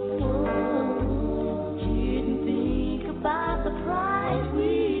 didn't think about the price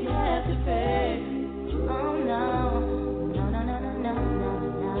we'd have to pay. Oh no, no, no, no, no, no, no,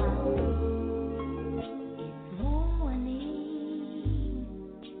 no. It's morning,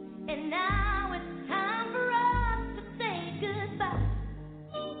 and now it's time for us to say goodbye.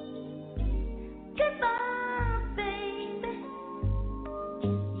 Goodbye, baby.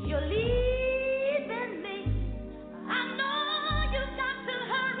 You're leaving me. I know you've got to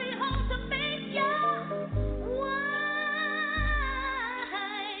hurry home to make your wife.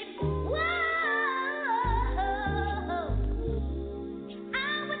 Whoa. I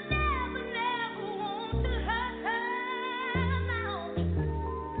would never, never want to hurt her now.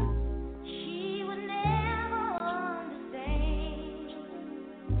 She would never understand.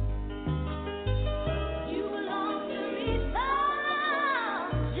 You belong to me for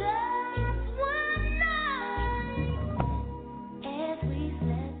just one night, as we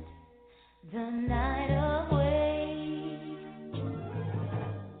slept the night away.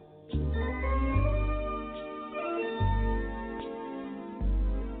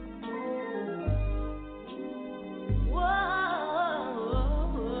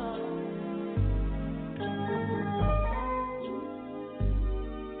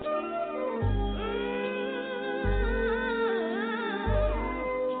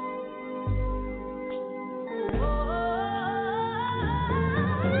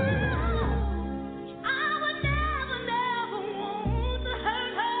 I would never, never want to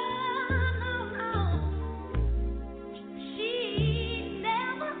hurt her, no, no. She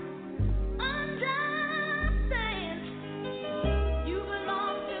never understands. You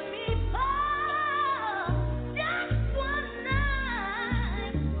belong to me for just one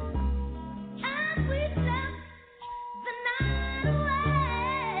night, as we slept the night away.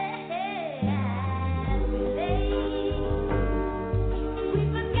 As we lay, we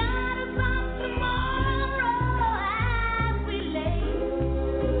forgot about tomorrow. As we lay,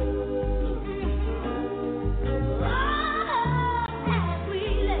 as we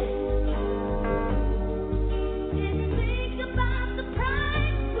lay, didn't think about the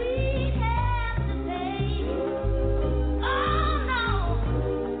price we'd have to pay. Oh no,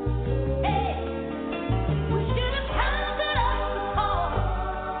 hey, we should have counted up the cost,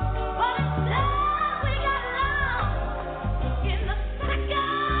 but instead we got lost in the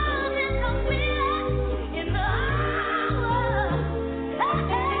seconds, in the minutes, in the hours.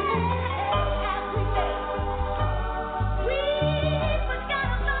 As we lay, we forgot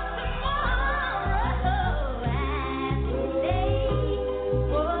about tomorrow. As we lay,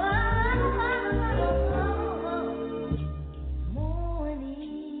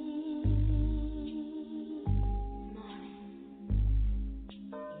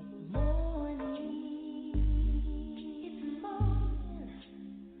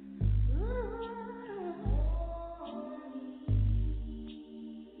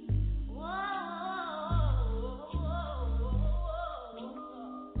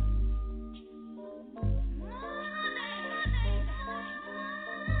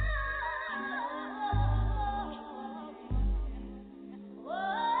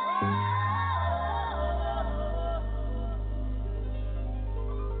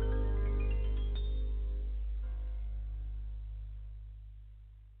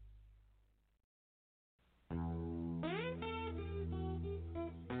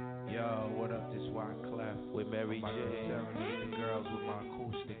 Yo, what up? This Wyclef with Mary J. Serenade the girls with my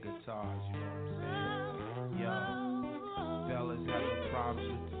acoustic guitars, you know what I'm saying? Yo, fellas having problems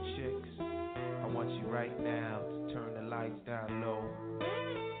with the chicks. I want you right now to turn the lights down low.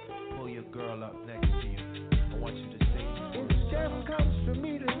 Pull your girl up next to you. I want you to sing When the chef comes for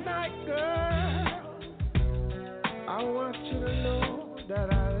me tonight, girl, I want you to know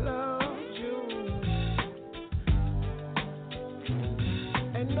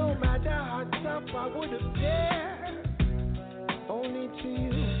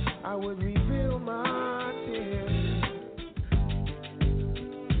I would reveal my tears.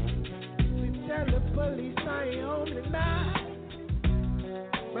 We tell the police I ain't home tonight.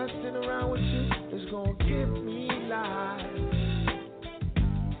 Messing around with you is gonna give me life.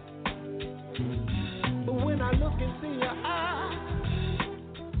 But when I look into your eyes,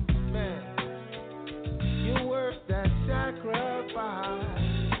 man, you're worth that sacrifice.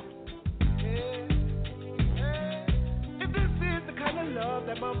 Yeah. If this is the kind of love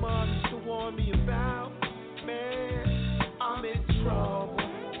that my mom used to warn me about, man, I'm in trouble.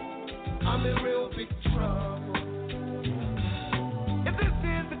 I'm in real big trouble. If this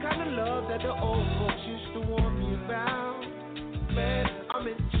is the kind of love that the old folks used to warn me about, man, I'm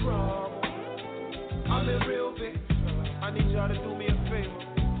in trouble. I'm in real big trouble. I need y'all to do me a favor.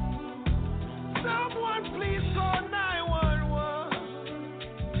 Someone please call 911.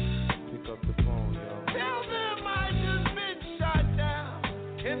 Pick up the phone, yo. Tell them I just been shot down,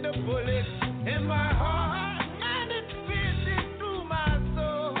 and the bullet in my heart, and it's piercing through my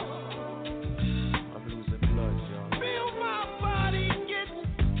soul. I'm losing blood, yo. Feel my body get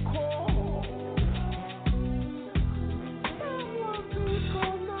cold. Someone please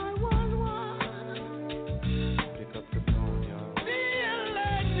call 911. Pick up the phone, yo. The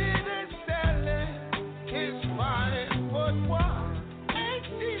elected is selling his body for what? And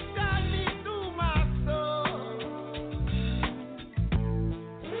she shot me through my soul.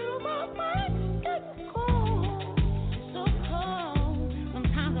 Feel my body get cold. So cold.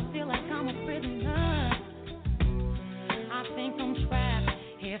 Sometimes I feel like I'm a prisoner. I think I'm trapped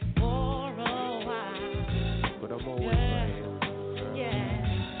here for a while. But I'm always Yeah. right here with you, girl.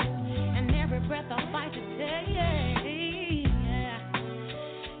 Yeah. And every breath I fight to take. Yeah.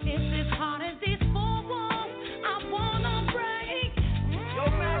 It's as hard as these four walls I wanna break. Yo,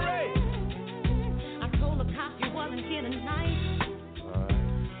 Mary. I told the cops you wasn't here tonight.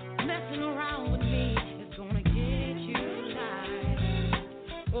 Alright. Messing around with me is gonna get you life.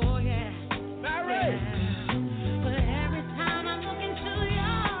 Oh yeah. Mary. But every time I look into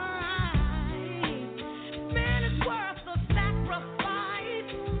your eyes, man, it's worth the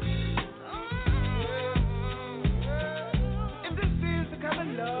sacrifice. If this is the kind of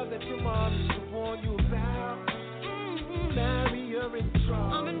love that your mom used to warn you about, Mary, you're in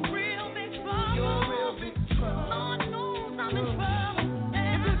trouble. I'm in real big trouble. You're in real big trouble. Lord knows I'm in trouble.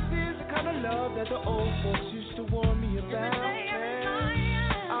 If this is the kind of love that the old folks used to warn me about, Every man,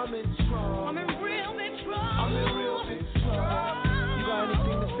 night, I'm in trouble. I'm in real big trouble. I'm in real big trouble. You got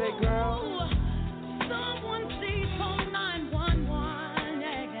anything to say, girl? Someone please call 911.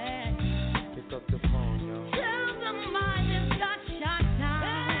 Yeah. Pick up the phone, yo. Tell them I just got shot down.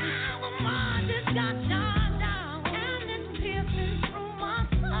 Tell them I just got shot down. And it's piercing through my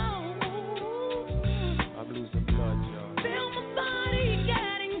soul. I'm losing blood, yo. Feel my body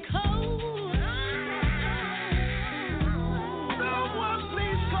getting cold. Someone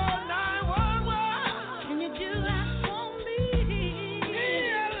please call 911. Can you do that for me? The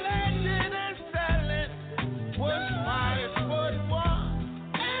elected is selling was my foot one,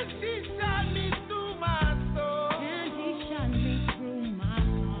 and she shot me through my soul. And he shot me through my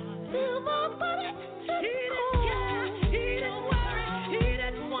heart. Feel my body He didn't care, he didn't worry, he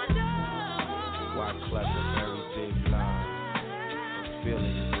didn't wonder. Why clever, very big lie. I'm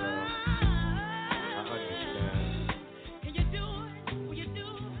feeling you, girl. I understand. Can you do it? Will you do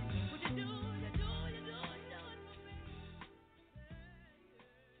it? Would you do it? Do it, do it, do it for me?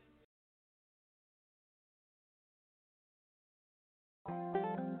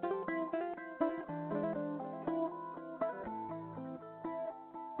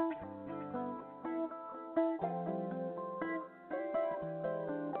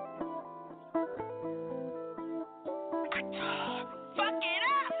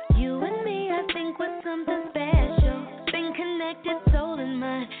 You and me, I think we're something special. Been connected, soul and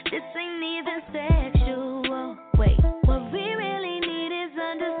mind. This ain't even sexual. Wait, what we really need is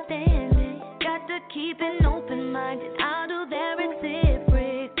understanding. Got to keep an open mind, and I'll do that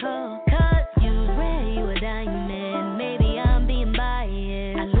reciprocal. 'Cause you say you a diamond, maybe I'm being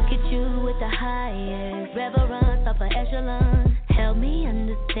biased. I look at you with the highest reverence of an echelon. Help me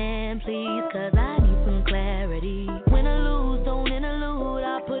understand, please, 'cause I need some clarity. When I lose, don't interlude.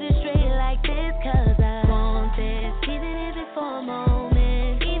 I'll put it straight like this, 'cause I want this, even if it's for a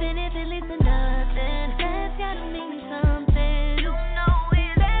moment, even if it leads to nothing. That's gotta mean something. You know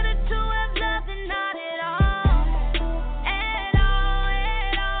it's better to have nothing, not at all. At all,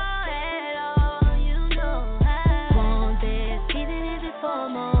 at all, at all. You know I want this, even if it's for a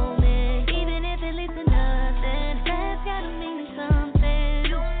moment, even if it leads to nothing. That's gotta mean something.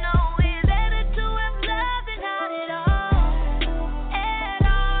 You know it's better to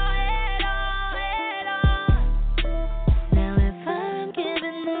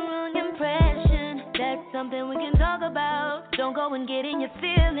something we can talk about. Don't go and get in your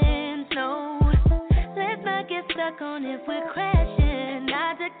feelings, no. Let's not get stuck on if we're crashing.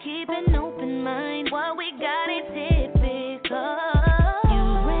 Not to keep an open mind. What we got ain't typical. You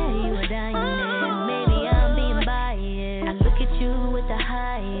ran, you were dying there. Maybe I'm being biased. I look at you with the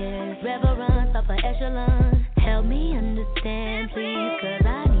highest reverence of an echelon. Help me understand, please, cause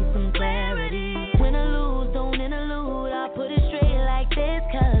I need some clarity. When I lose, don't interlude. I'll put it straight like this,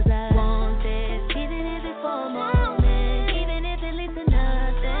 cause I want this. Even if it's for a moment, even if it leads to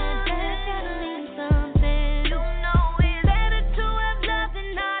nothing, that's gotta mean something. You know it's better to have nothing,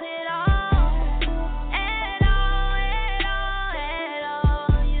 not at all. At all, at all, at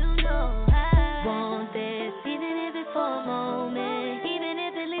all. You know I want this. Even if it's for a moment, even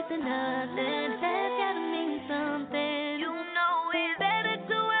if it leads to nothing, that's gotta mean something. You know it's better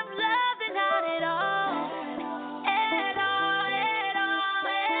to have love than not at all. At all, at all,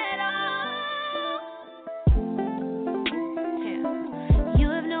 at all. Yeah. You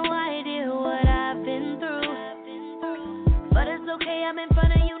have no idea what I've been through, but it's okay, I'm in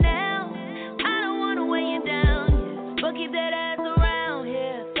front of you now. I don't wanna weigh you down, but keep that ass around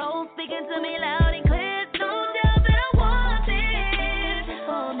here. So speaking to me loud and clear, don't doubt that I want this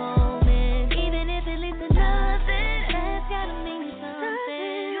for a moment, even if it leads to nothing. That's gotta mean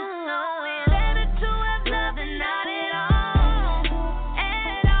something. You know it's better to have love than not at all.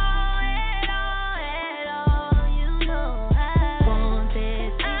 At all, at all, at all. You know I want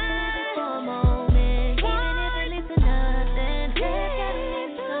this, even if it's for a moment, even if it leads to nothing. That's gotta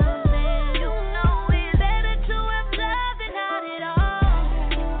mean something. You know it's better to have love than not at all.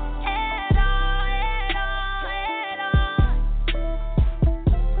 At all, at all, at all.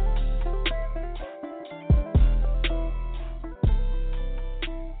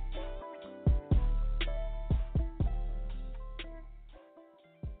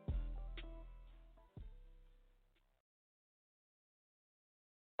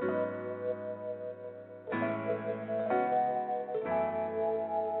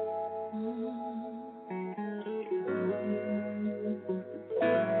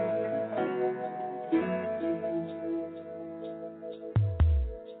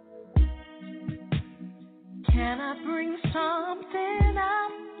 Can I bring something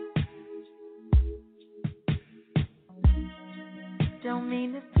up? Don't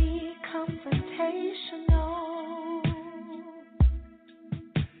mean to be confrontational,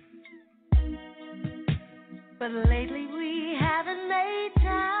 but lately we haven't made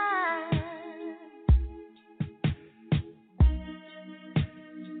time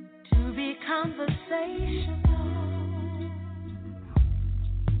to be conversational.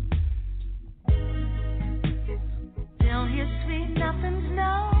 Down here, sweet, nothing's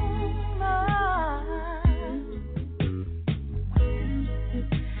no more.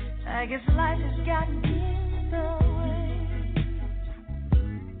 I guess life has gotten in the way.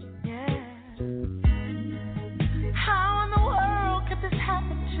 Yeah. How in the world could this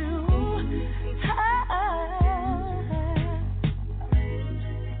happen to us?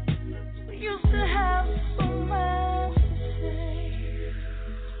 We used to have so much to say.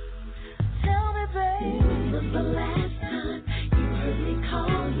 Tell me, babe, when was the last time you heard me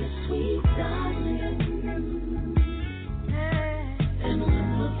call you sweet darling? Yeah. And when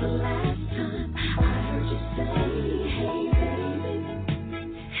was the last time I heard you say, hey baby,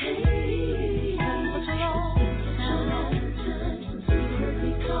 hey? Such a long time since we heard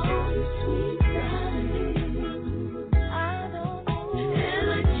me call you sweet darling. I don't know, and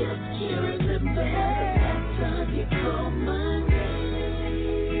I just can't remember the last time you called my name.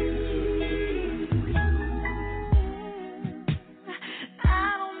 I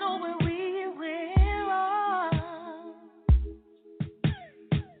don't know where we went wrong,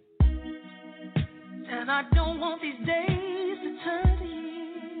 and I don't want these days to turn to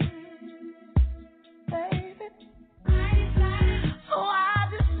years, baby. So I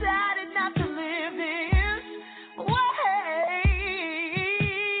decided not to live this way.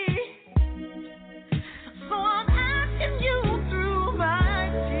 So I'm asking you through my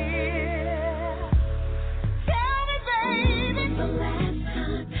tears. Tell me, baby, the last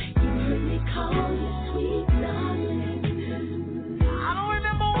time you heard me call you sweet darling. I don't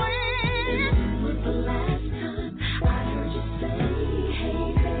remember when. When was the last time I heard you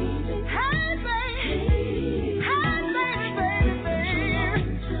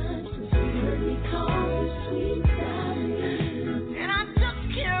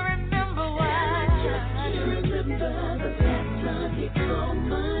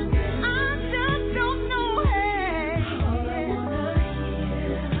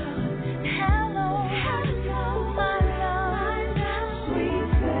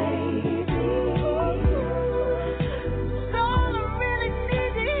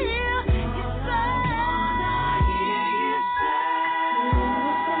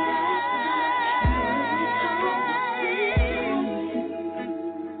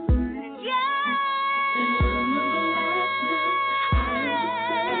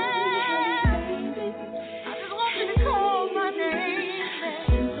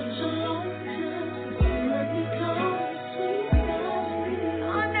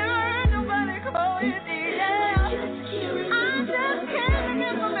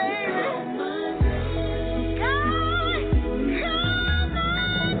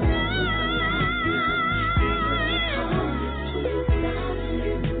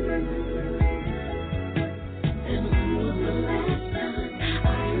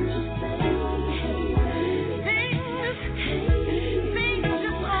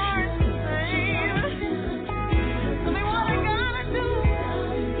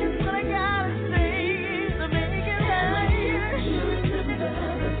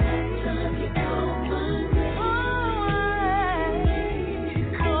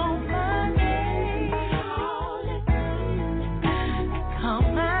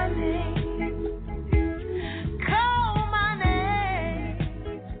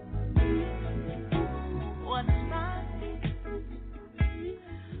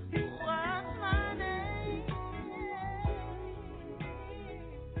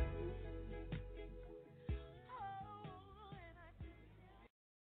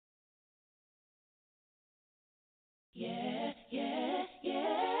Yeah, yeah, yeah.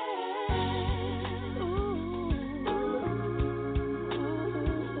 Ooh.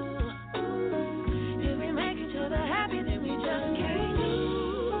 If we make each other happy, then we just can't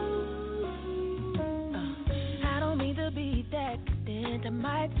lose. I don't mean to be decadent. I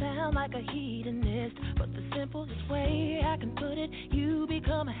might sound like a hedonist, but the simplest way I can put it, you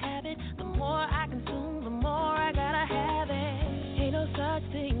become a habit. The more I consume, the more I gotta have it. Ain't no such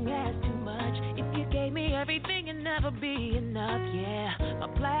thing as too much. If you gave me everything, it'd never be enough. Yeah, my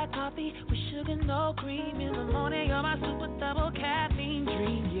black coffee with sugar, no cream in the morning. You're my super double caffeine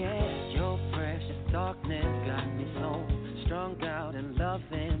dream. Yeah, your precious darkness got me so strung out and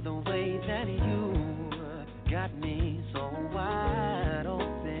loving the way that you got me so wide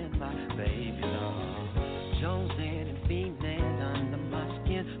open, my baby love. Jonesing and feeling under my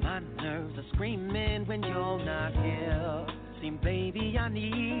skin. My nerves are screaming when you're not here. See, baby, I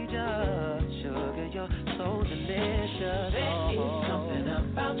need you. Sugar, you're so delicious. There is something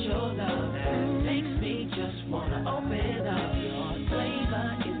about your love that makes me just wanna open up. Your flavor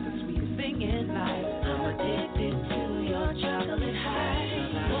is the sweetest thing in life. I'm addicted to your chocolate high.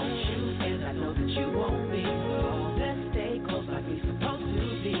 I want you and I know that you want me. So let's stay close like we supposed to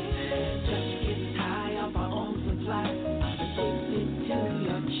be. Just get high off our own supply. I'm addicted to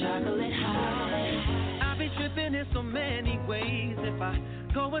your chocolate high. I've been tripping in so many ways. If I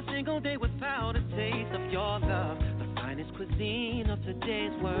go a single day without a taste of your love, the finest cuisine of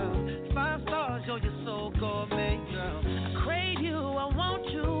today's world. 5 stars, yo, you're so gourmet, girl. I crave you, I want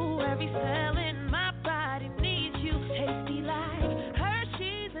you. Every cell in my body needs you. Tasty like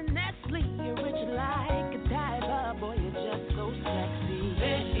Hershey's and Nestle. You're rich like a diver, boy, you're just so sexy.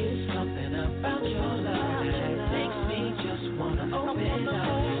 There is something about your love that makes me just wanna open up.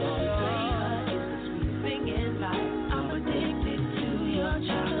 Your flavor is the sweetest thing in life. I'm addicted to your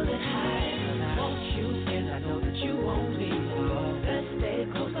chocolate high. I want you and I know that you want me. So let's stay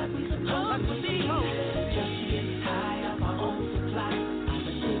close like we supposed to be. Just get high off our own supply. I'm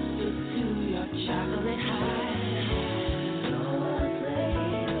addicted to your chocolate high. Your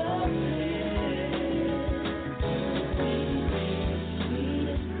flavor is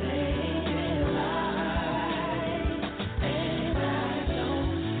sweetest thing in life. And I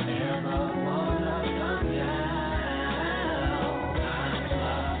don't ever wanna come down.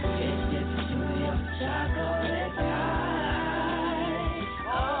 I'm addicted to your chocolate high.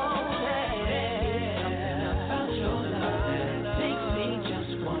 Oh, there's something about your love that makes me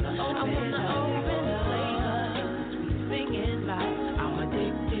just wanna open up. Flavor is the sweetest thing in life. I'm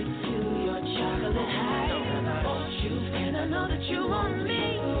addicted to your chocolate high. I want you and I know that you want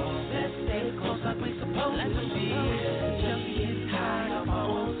me. Let's stay close like we supposed to be. Just get high off our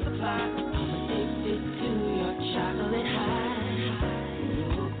own supply. I'm addicted to your chocolate high.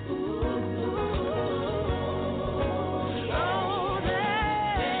 Oh,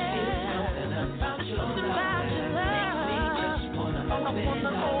 there's something about your love that makes me just wanna open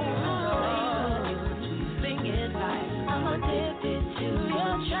up. Thing in life, I'm addicted to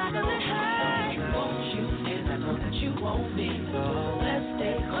your chocolate high. Want you and I know that you want me. So let's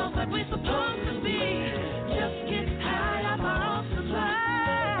stay close like we're supposed to be. Just get high off our own supply.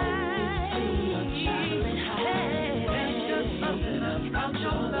 There's just something about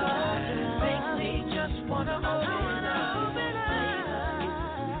your love that makes me just wanna open up.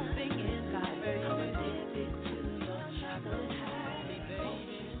 Thing in life, I'm addicted to your chocolate high. Want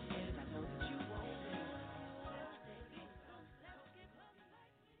you and I know that you want me.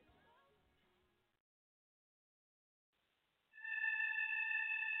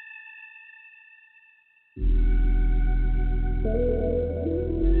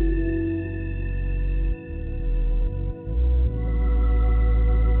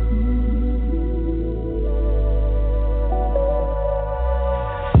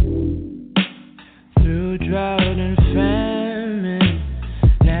 Through drought and famine,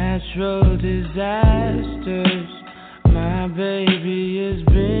 natural disasters, my baby has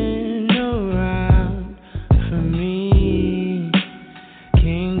been around for me.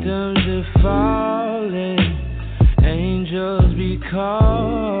 Kingdoms are falling, angels be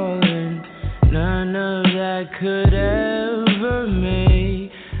calling. None of that could ever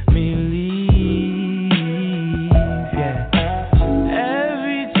make me leave. Yeah.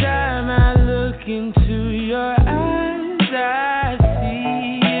 Every time I look into your eyes, I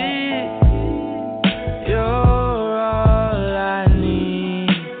see it. You're all I need.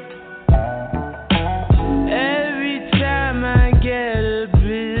 Every time I get a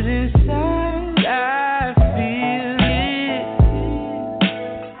bit inside, I feel it.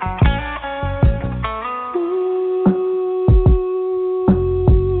 Ooh.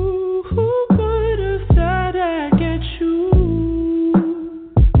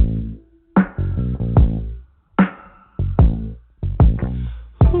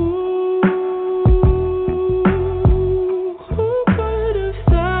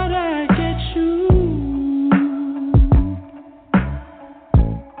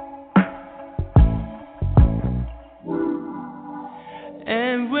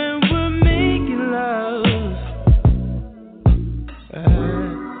 And when we're making love,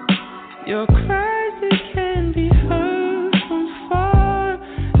 your cries, they can be heard from far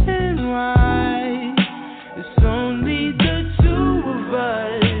and wide. It's only the two of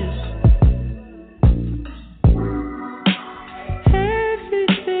us.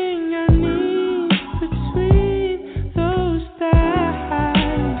 Everything I need between those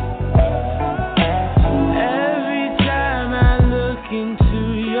thighs. Every time I look into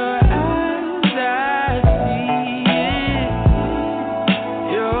your eyes, I see it.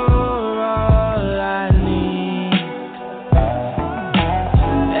 You're all I need.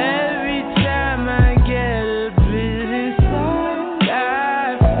 Every time I get a bit inside,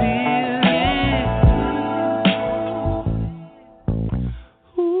 I feel it.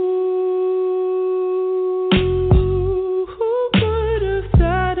 Ooh, who would have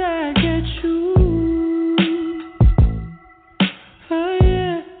thought I'd get you? Oh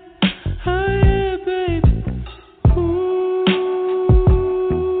yeah, baby. Ooh,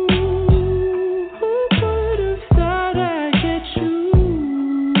 who would have thought I'd get you?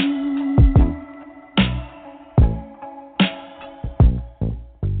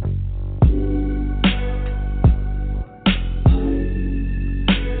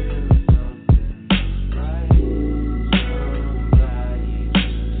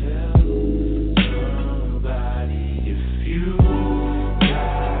 If you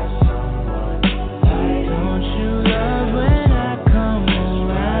got someone, don't you love when I come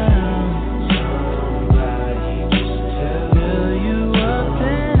around? Somebody just fill you up,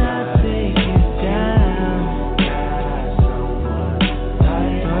 then I take you down.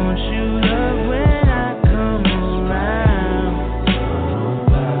 Don't you love when I come around?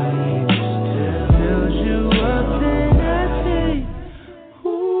 Somebody just fills you up, then I take.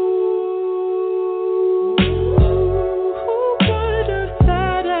 Who would have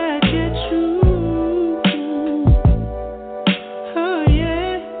thought I'd get you? Oh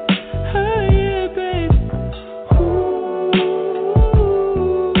yeah, baby. Who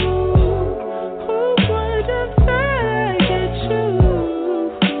would have thought I'd get you?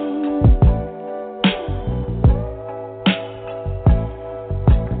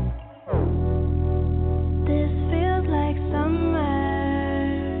 This feels like summer.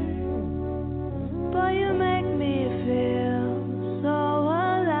 Boy, you make me feel so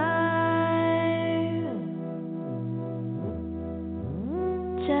alive.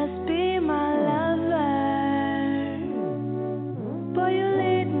 Just be my lover. Boy, you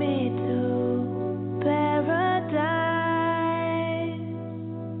lead me to paradise.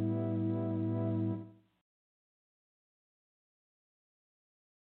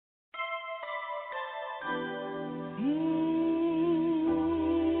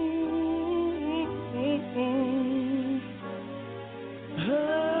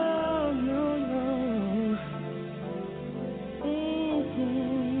 Oh, no.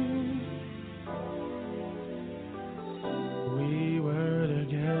 We were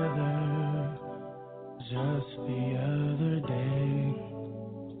together just the other day,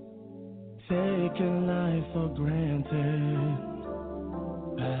 taking life for granted,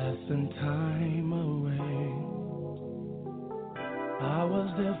 passing time away. I was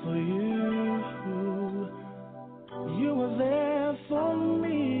there for you, you were there for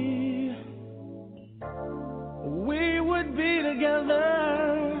me. We would be together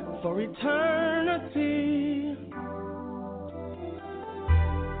for eternity.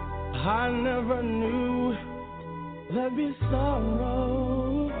 I never knew there'd be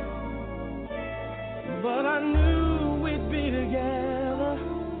sorrow, but I knew we'd be together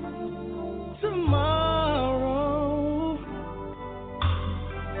tomorrow,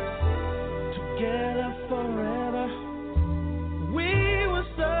 together forever. We were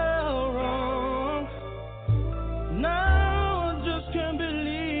so wrong. Now I just can't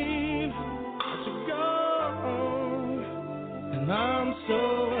believe that you're gone, and I'm so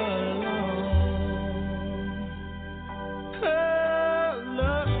alone.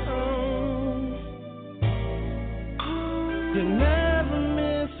 You never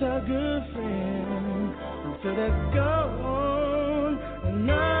miss a good friend until they're gone, and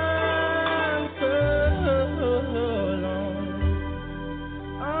I'm so alone.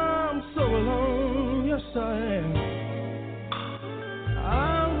 I'm so alone, yes I am. I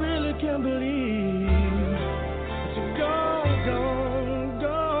really can't believe that you're gone.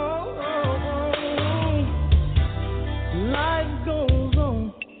 Life goes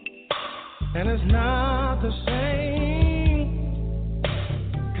on, and it's not the same,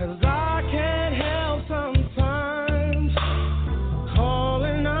 'cause I can't help sometimes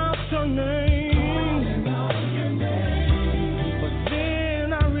calling out your name, but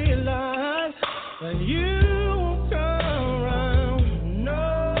then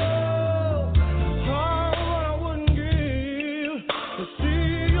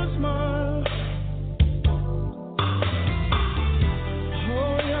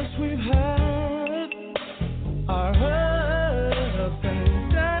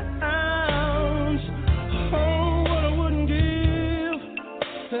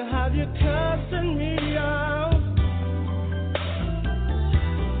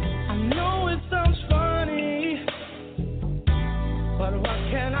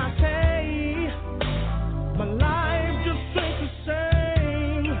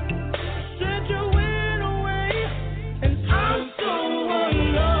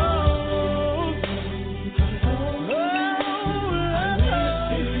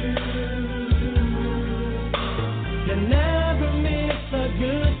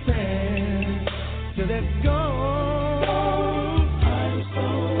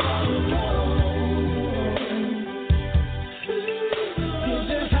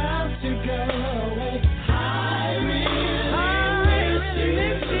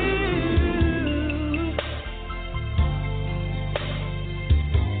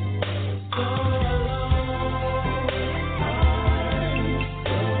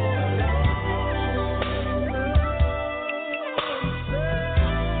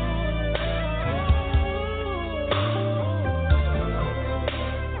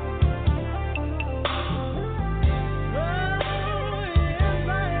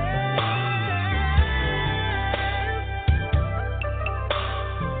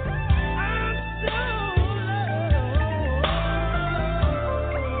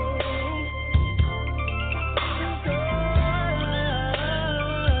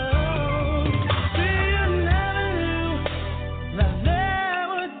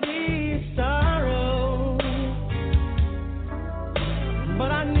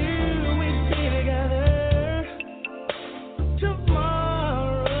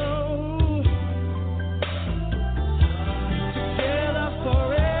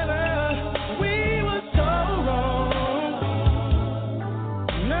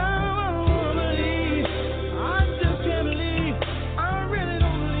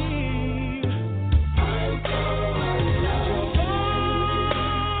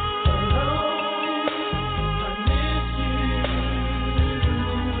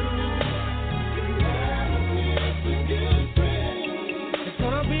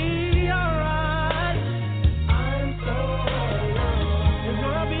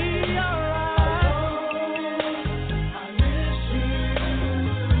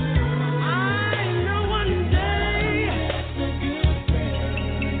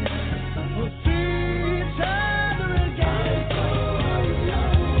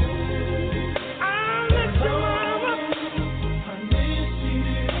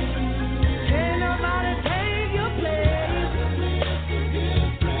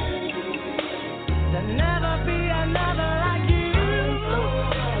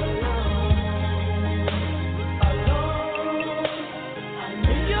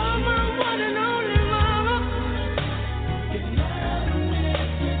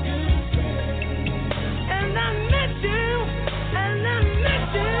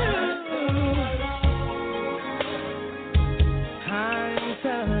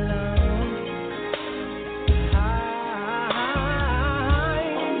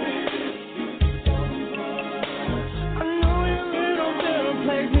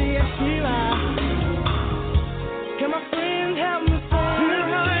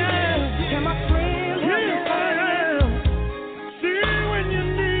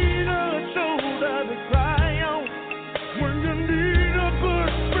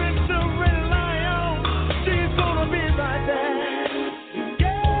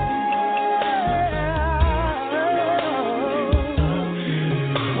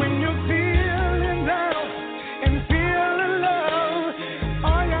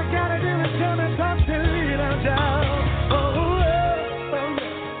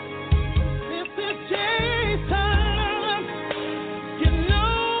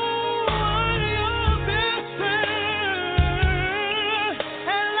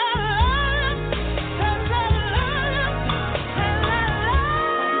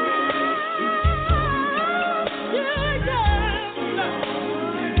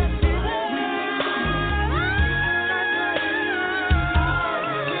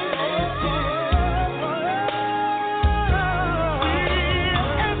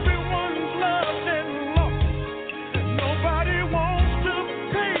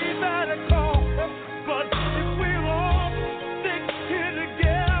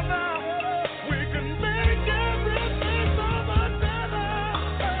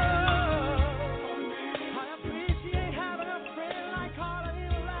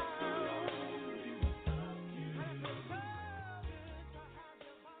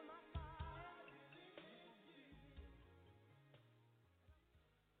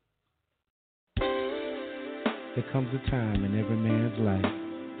There comes a time in every man's life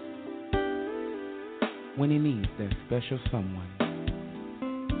when he needs that special someone.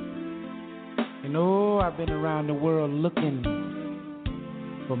 And oh, I've been around the world looking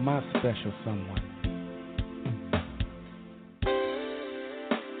for my special someone.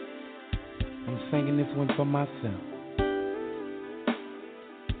 I'm singing this one for myself.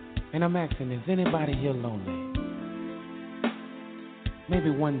 And I'm asking, is anybody here lonely? Maybe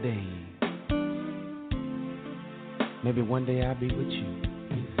one day I'll be with you.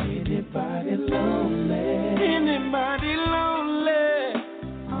 Is anybody lonely? Anybody lonely?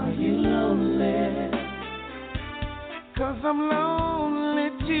 Are you lonely? 'Cause I'm lonely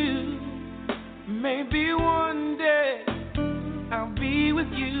too. Maybe one day I'll be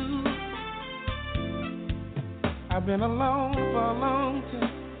with you. I've been alone for a long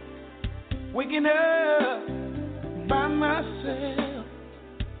time, waking up by myself,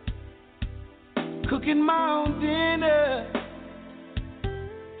 cooking my own dinner,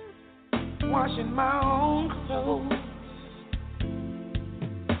 washing my own clothes.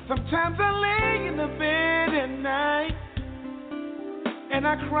 Sometimes I lay in the bed at night and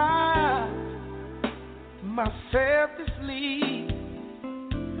I cry myself to sleep,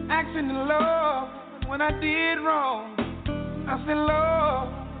 asking the Lord when I did wrong. I said, Lord,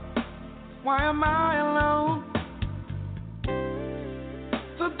 why am I alone?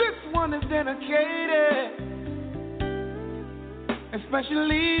 So this one is dedicated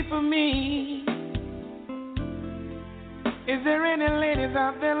especially for me. Is there any ladies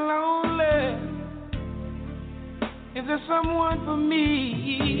out there lonely? Is there someone for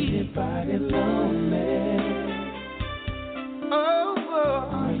me? Anybody lonely? Oh,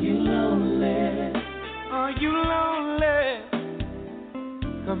 are you lonely? Are you lonely?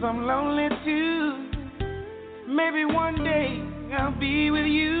 'Cause I'm lonely too. Maybe one day I'll be with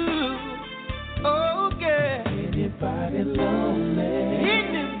you. Oh, yeah. Anybody lonely?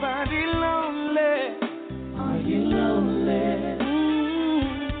 Anybody lonely? Are you lonely?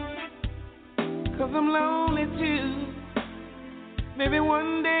 'Cause I'm lonely too. Maybe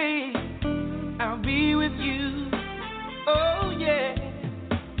one day I'll be with you. Oh, yeah.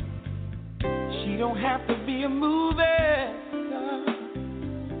 She don't have to be a movie star.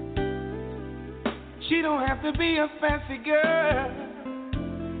 She don't have to be a fancy girl.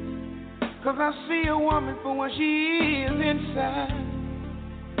 'Cause I see a woman for what she is inside.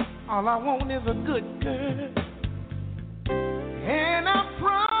 All I want is a good girl. And I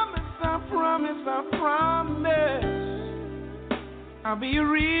promise I'll be a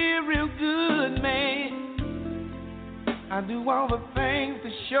real, real good man. I do all the things to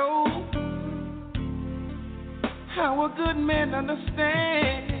show how a good man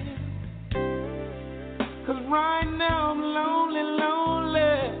understands. 'Cause right now I'm lonely,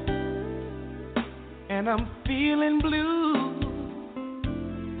 and I'm feeling blue.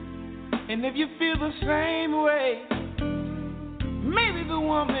 And if you feel the same way, maybe the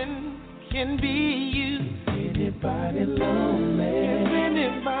woman can be you. Anybody lonely? Is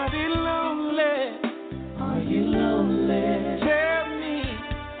anybody lonely? Are you lonely? Tell me,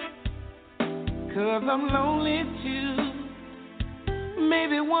 'cause I'm lonely too.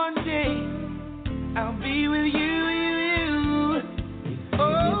 Maybe one day I'll be with you.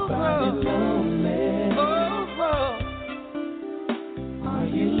 Anybody lonely? Are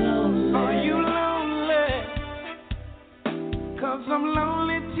you lonely? Are you lonely? 'Cause I'm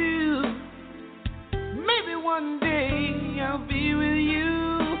lonely too. Maybe one day I'll be with you.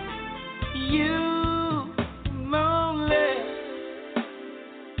 You lonely?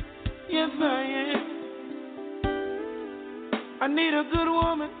 Yes, I am. I need a good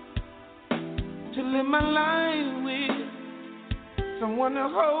woman to live my life with, someone to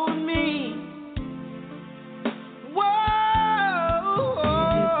hold me. Whoa.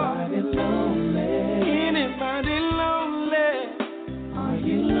 Anybody lonely? Anybody lonely? Are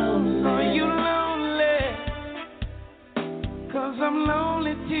you lonely? Are you lonely? 'Cause I'm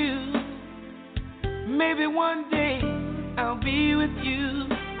lonely too. Maybe one day I'll be with you.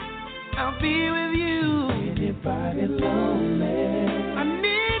 I'll be with you. Anybody lonely? I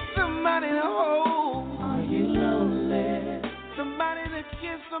need somebody to hold. Are you lonely? Somebody to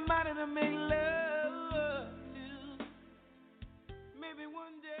kiss, somebody to make love to. Maybe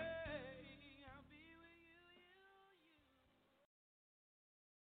one day I'll be with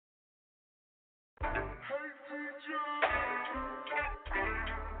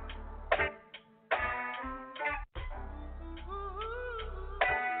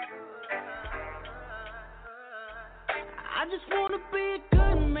I just wanna be a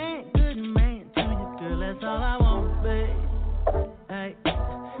good man to you, girl. That's all I want, babe. Hey,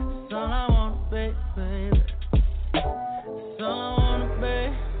 that's all I want, babe.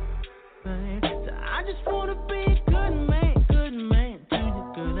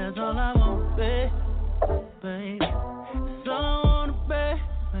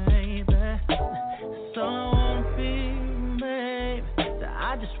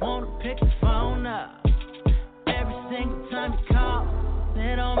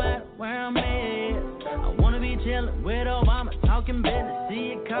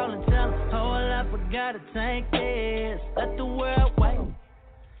 see you call and tell her, hold up, I gotta take this. Let the world wait.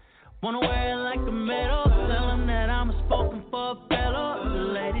 Wanna wear it like a medal, tell them that I'm a spoken for fellow. The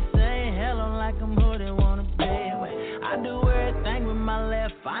ladies say hello like I'm who they wanna be. I do everything with my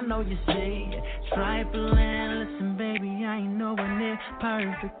left, I know you see it. Trifling, listen baby, I ain't nowhere near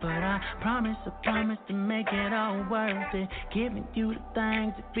perfect, but I promise to make it all worth it. Giving you the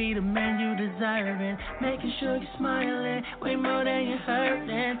things to be the man you deserve it. Making sure you're smiling, way more than you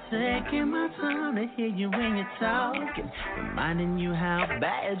hurting. Taking my time to hear you when you're talking. Reminding you how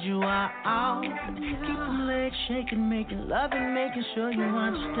bad you are often. Keep them legs shaking, making love and making sure you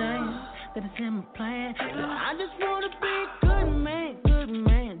understand that it's in my plan. That I just wanna be a good man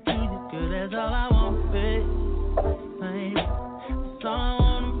to you, girl. That's all I wanna be, baby. That's all I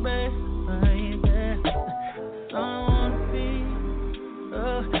wanna be, baby. That's all I wanna be.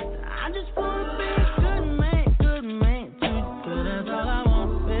 I just wanna be a good man to you, girl. That's all I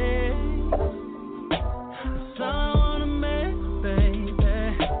wanna be. That's all I wanna be, baby.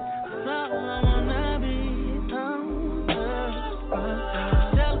 That's all I wanna be.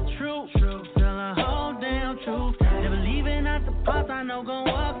 Tell the truth, tell the whole damn truth. Never leaving out the parts I know gon'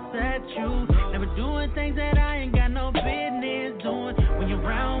 upset you. Never doing things that I ain't got no business doing. When you're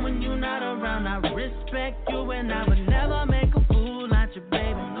around, when you're not around, I respect you and I would never make a fool out you,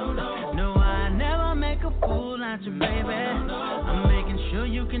 baby. No, I never make a fool out you, baby. I'm making sure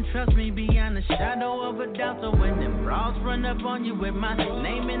you can trust me beyond the shadow of a doubt. So when them bras run up on you with my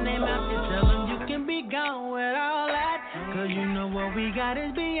name in their mouth, you tell them you can be gone with all that. Cause you know what we got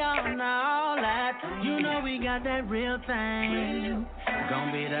is beyond all that. You know we got that real thing.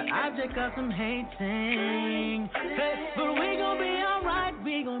 Gonna be the object of some hating. Hey, but we gon' be alright,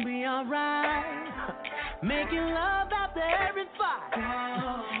 we gon' be alright. Making love after every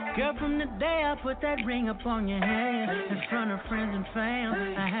fight. Girl, from the day I put that ring up on your hand, in front of friends and fam,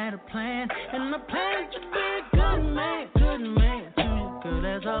 I had a plan. And my plan is to be a good man to you, girl.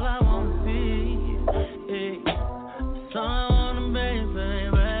 That's all I wanna be. Hey. That's all I wanna be,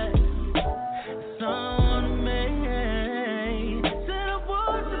 baby. That's all I wanna be. Said I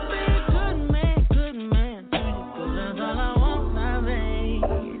want to be a good man to you, cause that's all I wanna be.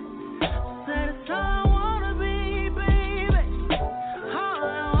 Said it's all I wanna be, baby. All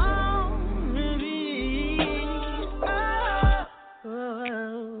I wanna be. Oh,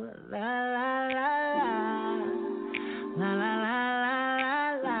 la la la la, la la la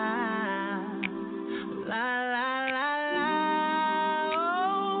la la, la la.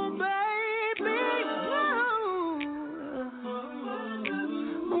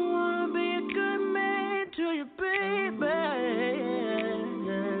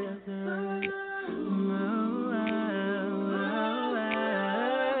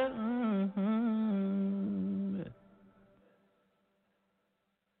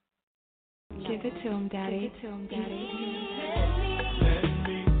 Give it to him, daddy.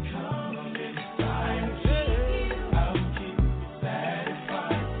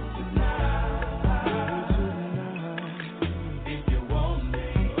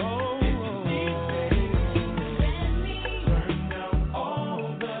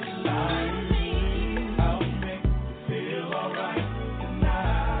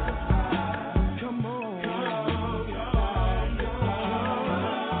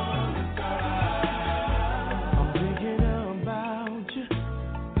 About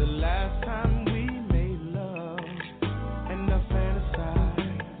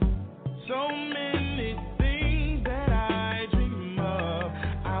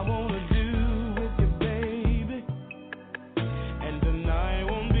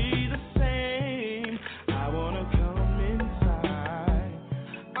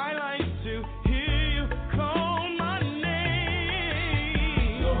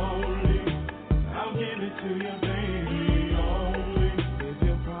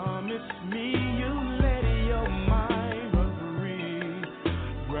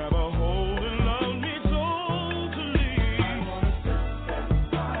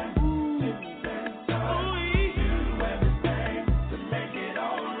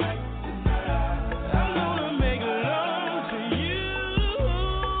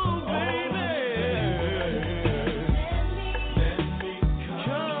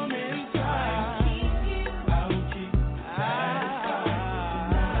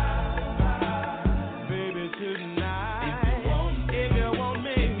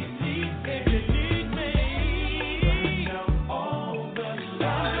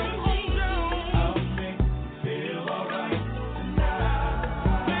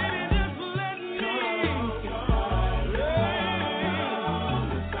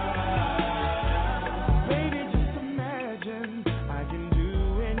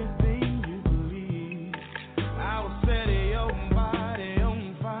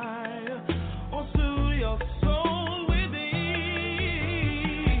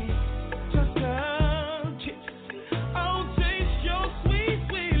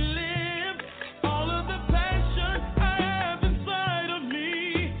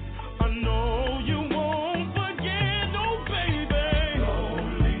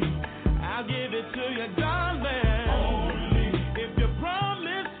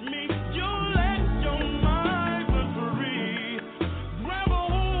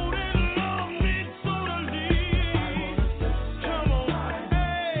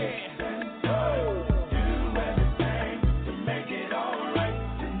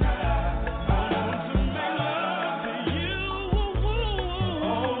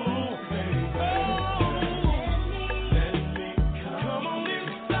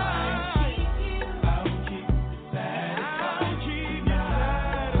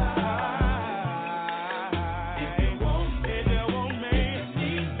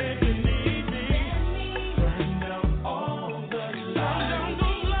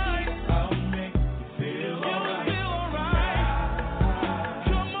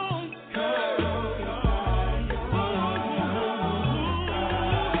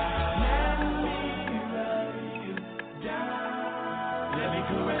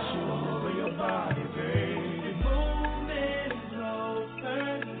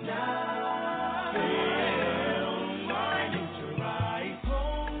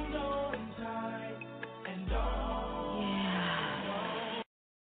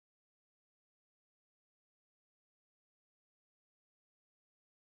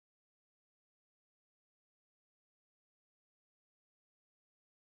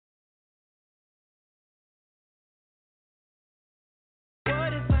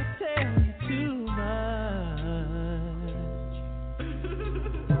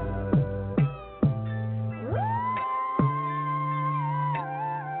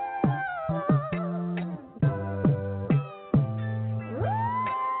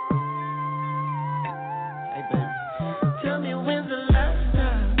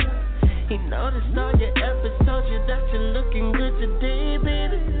noticed all your efforts, told you that you're looking good today,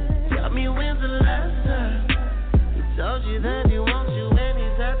 baby. Tell me when's the last time he told you that he wants you and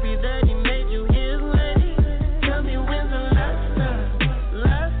he's happy that he made you his lady. Tell me when's the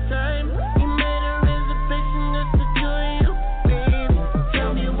last time he made a reservation just to join you, baby.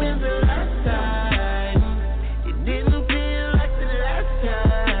 Tell me when's the last time it didn't feel like the last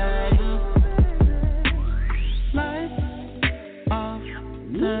time. Lights off,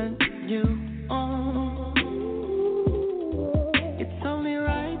 turn you on. It's only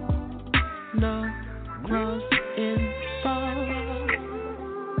right, no cross involved.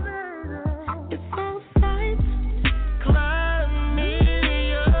 It's all sides, climb me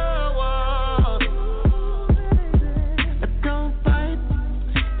your walls. I don't bite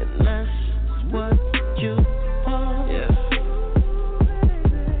unless it's what you want. Yeah.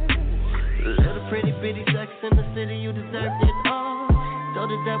 Little pretty bitty sex in the city, you deserved it all. Told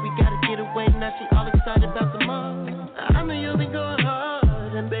her that we gotta get away, now she all excited about the mall. I know you've been going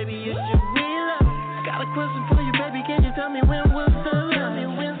hard, and baby you should realize. Got a question for you, baby, can you tell me when was the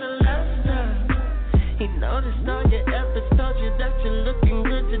last time he noticed all your efforts, told you that you're looking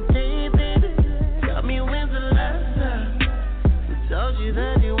good today, baby. Tell me when's the last time he told you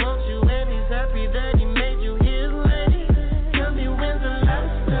that he wants you and he's happy that he made you his lady. Tell me when's the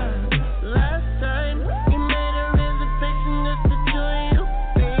last time he made a reservation just to join you,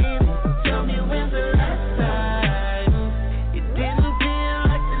 baby. Tell me when's the last time it didn't feel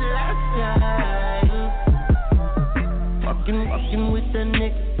like the last time. Walking with the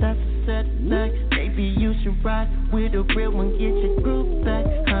nigga, that's a setback. Maybe you should ride with a real one, get your groove back,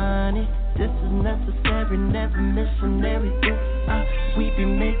 honey. This is necessary, never missionary. We be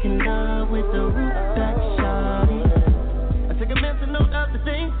making love with the roof back, shawty. I took a mental note of the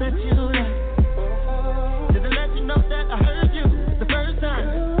things that you like. Just to let you know that I heard you the first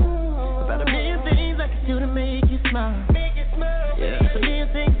time. About a million things I can do to make you smile. Yeah, a million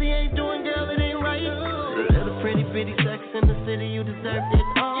things he ain't doing, girl, it ain't right. Little pretty bitty sex in the city, you deserved it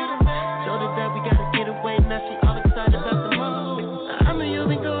all. Told her that we gotta get away, now she all excited about the mall. I know you've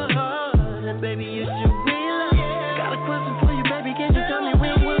been going hard, and baby you should realize. Got a question for you, baby, can you tell me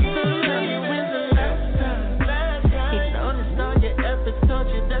when's the last time he noticed all your efforts, told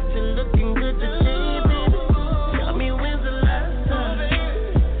you that you're looking good today, baby. Tell me when's the last time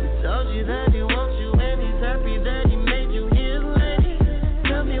he told you that he wants you and he's happy that he made you his lady.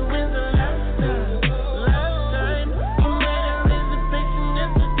 Tell me when's the last time he made a reservation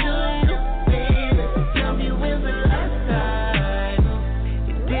just to join you, baby. Tell me when's the last time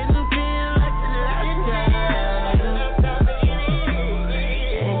it didn't feel like the last time.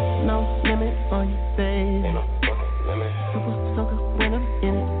 Ain't no limit on you, baby. Super soaker when I'm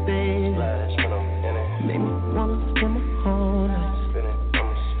in it, baby. Make me wanna spend my whole life.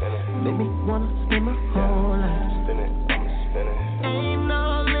 Make me wanna spend my whole life. Ain't no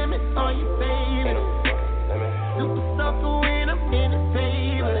limit on you, baby. Super soaker when I'm in it,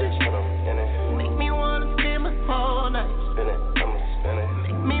 baby. Make me wanna spend my whole life.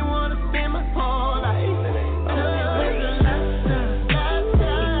 Make me wanna spend my whole life. Tell me when's the last time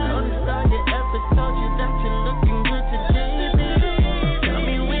he noticed all your efforts, told you that you're looking good today, baby. Tell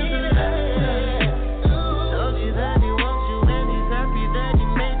me when's the last time told you that he wants you and he's happy that he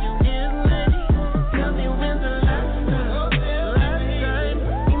made you his lady. Tell me when's the last time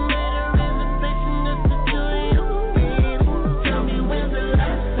he made a reservation just to join you, baby. Tell me when's the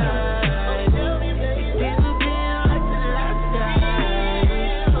last time it didn't feel like the last time.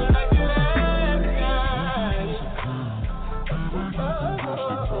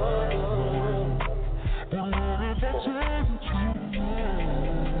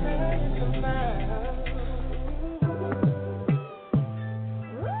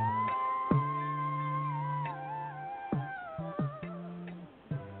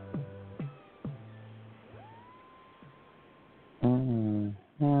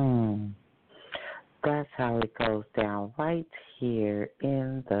 That's how it goes down right here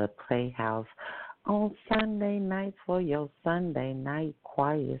in the Playhouse on Sunday night for your Sunday night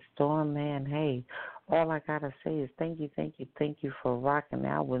quiet storm, man. Hey, all I gotta say is thank you for rocking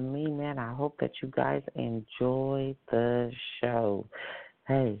out with me, man. I hope that you guys enjoy the show.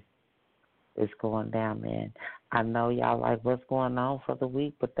 Hey, it's going down, man. I know y'all like what's going on for the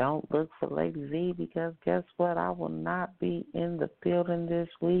week, but don't look for Lady V because guess what? I will not be in the building this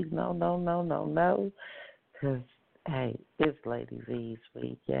week. No. Because, hey, it's Lady V's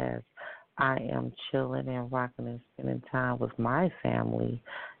week, yes. I am chilling and rocking and spending time with my family.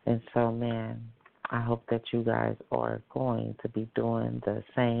 And so, man, I hope that you guys are going to be doing the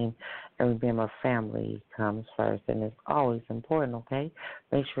same. And remember, family comes first, and it's always important, okay?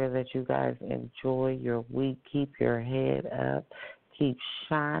 Make sure that you guys enjoy your week. Keep your head up. Keep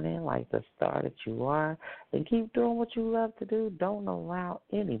shining like the star that you are, and keep doing what you love to do. Don't allow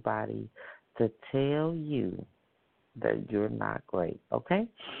anybody to tell you that you're not great, okay?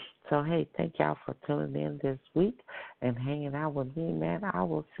 So, hey, thank y'all for tuning in this week and hanging out with me, man. I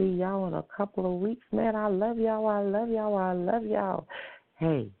will see y'all in a couple of weeks, man. I love y'all. I love y'all. I love y'all.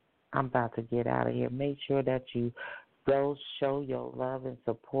 Hey, I'm about to get out of here. Make sure that you go show your love and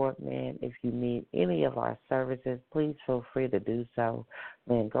support, man. If you need any of our services, please feel free to do so.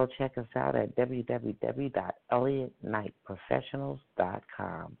 Man, go check us out at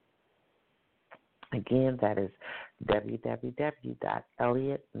www.elliottnightprofessionals.com. Again, that is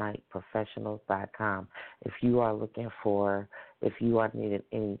www.elliottnightprofessionals.com. If you are needing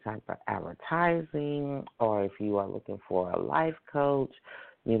any type of advertising, or if you are looking for a life coach,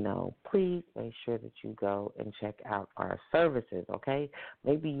 please make sure that you go and check out our services, okay?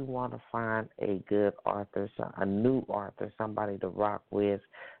 Maybe you want to find a good author, a new author, somebody to rock with,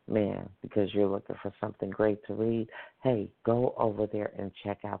 man, because you're looking for something great to read. Hey, go over there and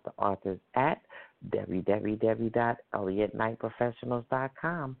check out the authors at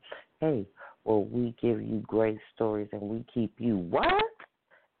www.elliottnightprofessionals.com. Hey, well, we give you great stories, and we keep you what?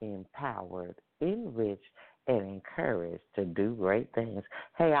 Empowered, enriched, and encouraged to do great things.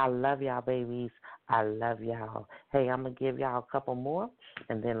 Hey, I love y'all, babies. I love y'all. Hey, I'm going to give y'all a couple more,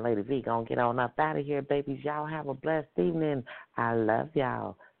 and then Lady V going to get on up out of here, babies. Y'all have a blessed evening. I love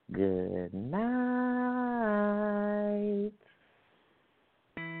y'all. Good night.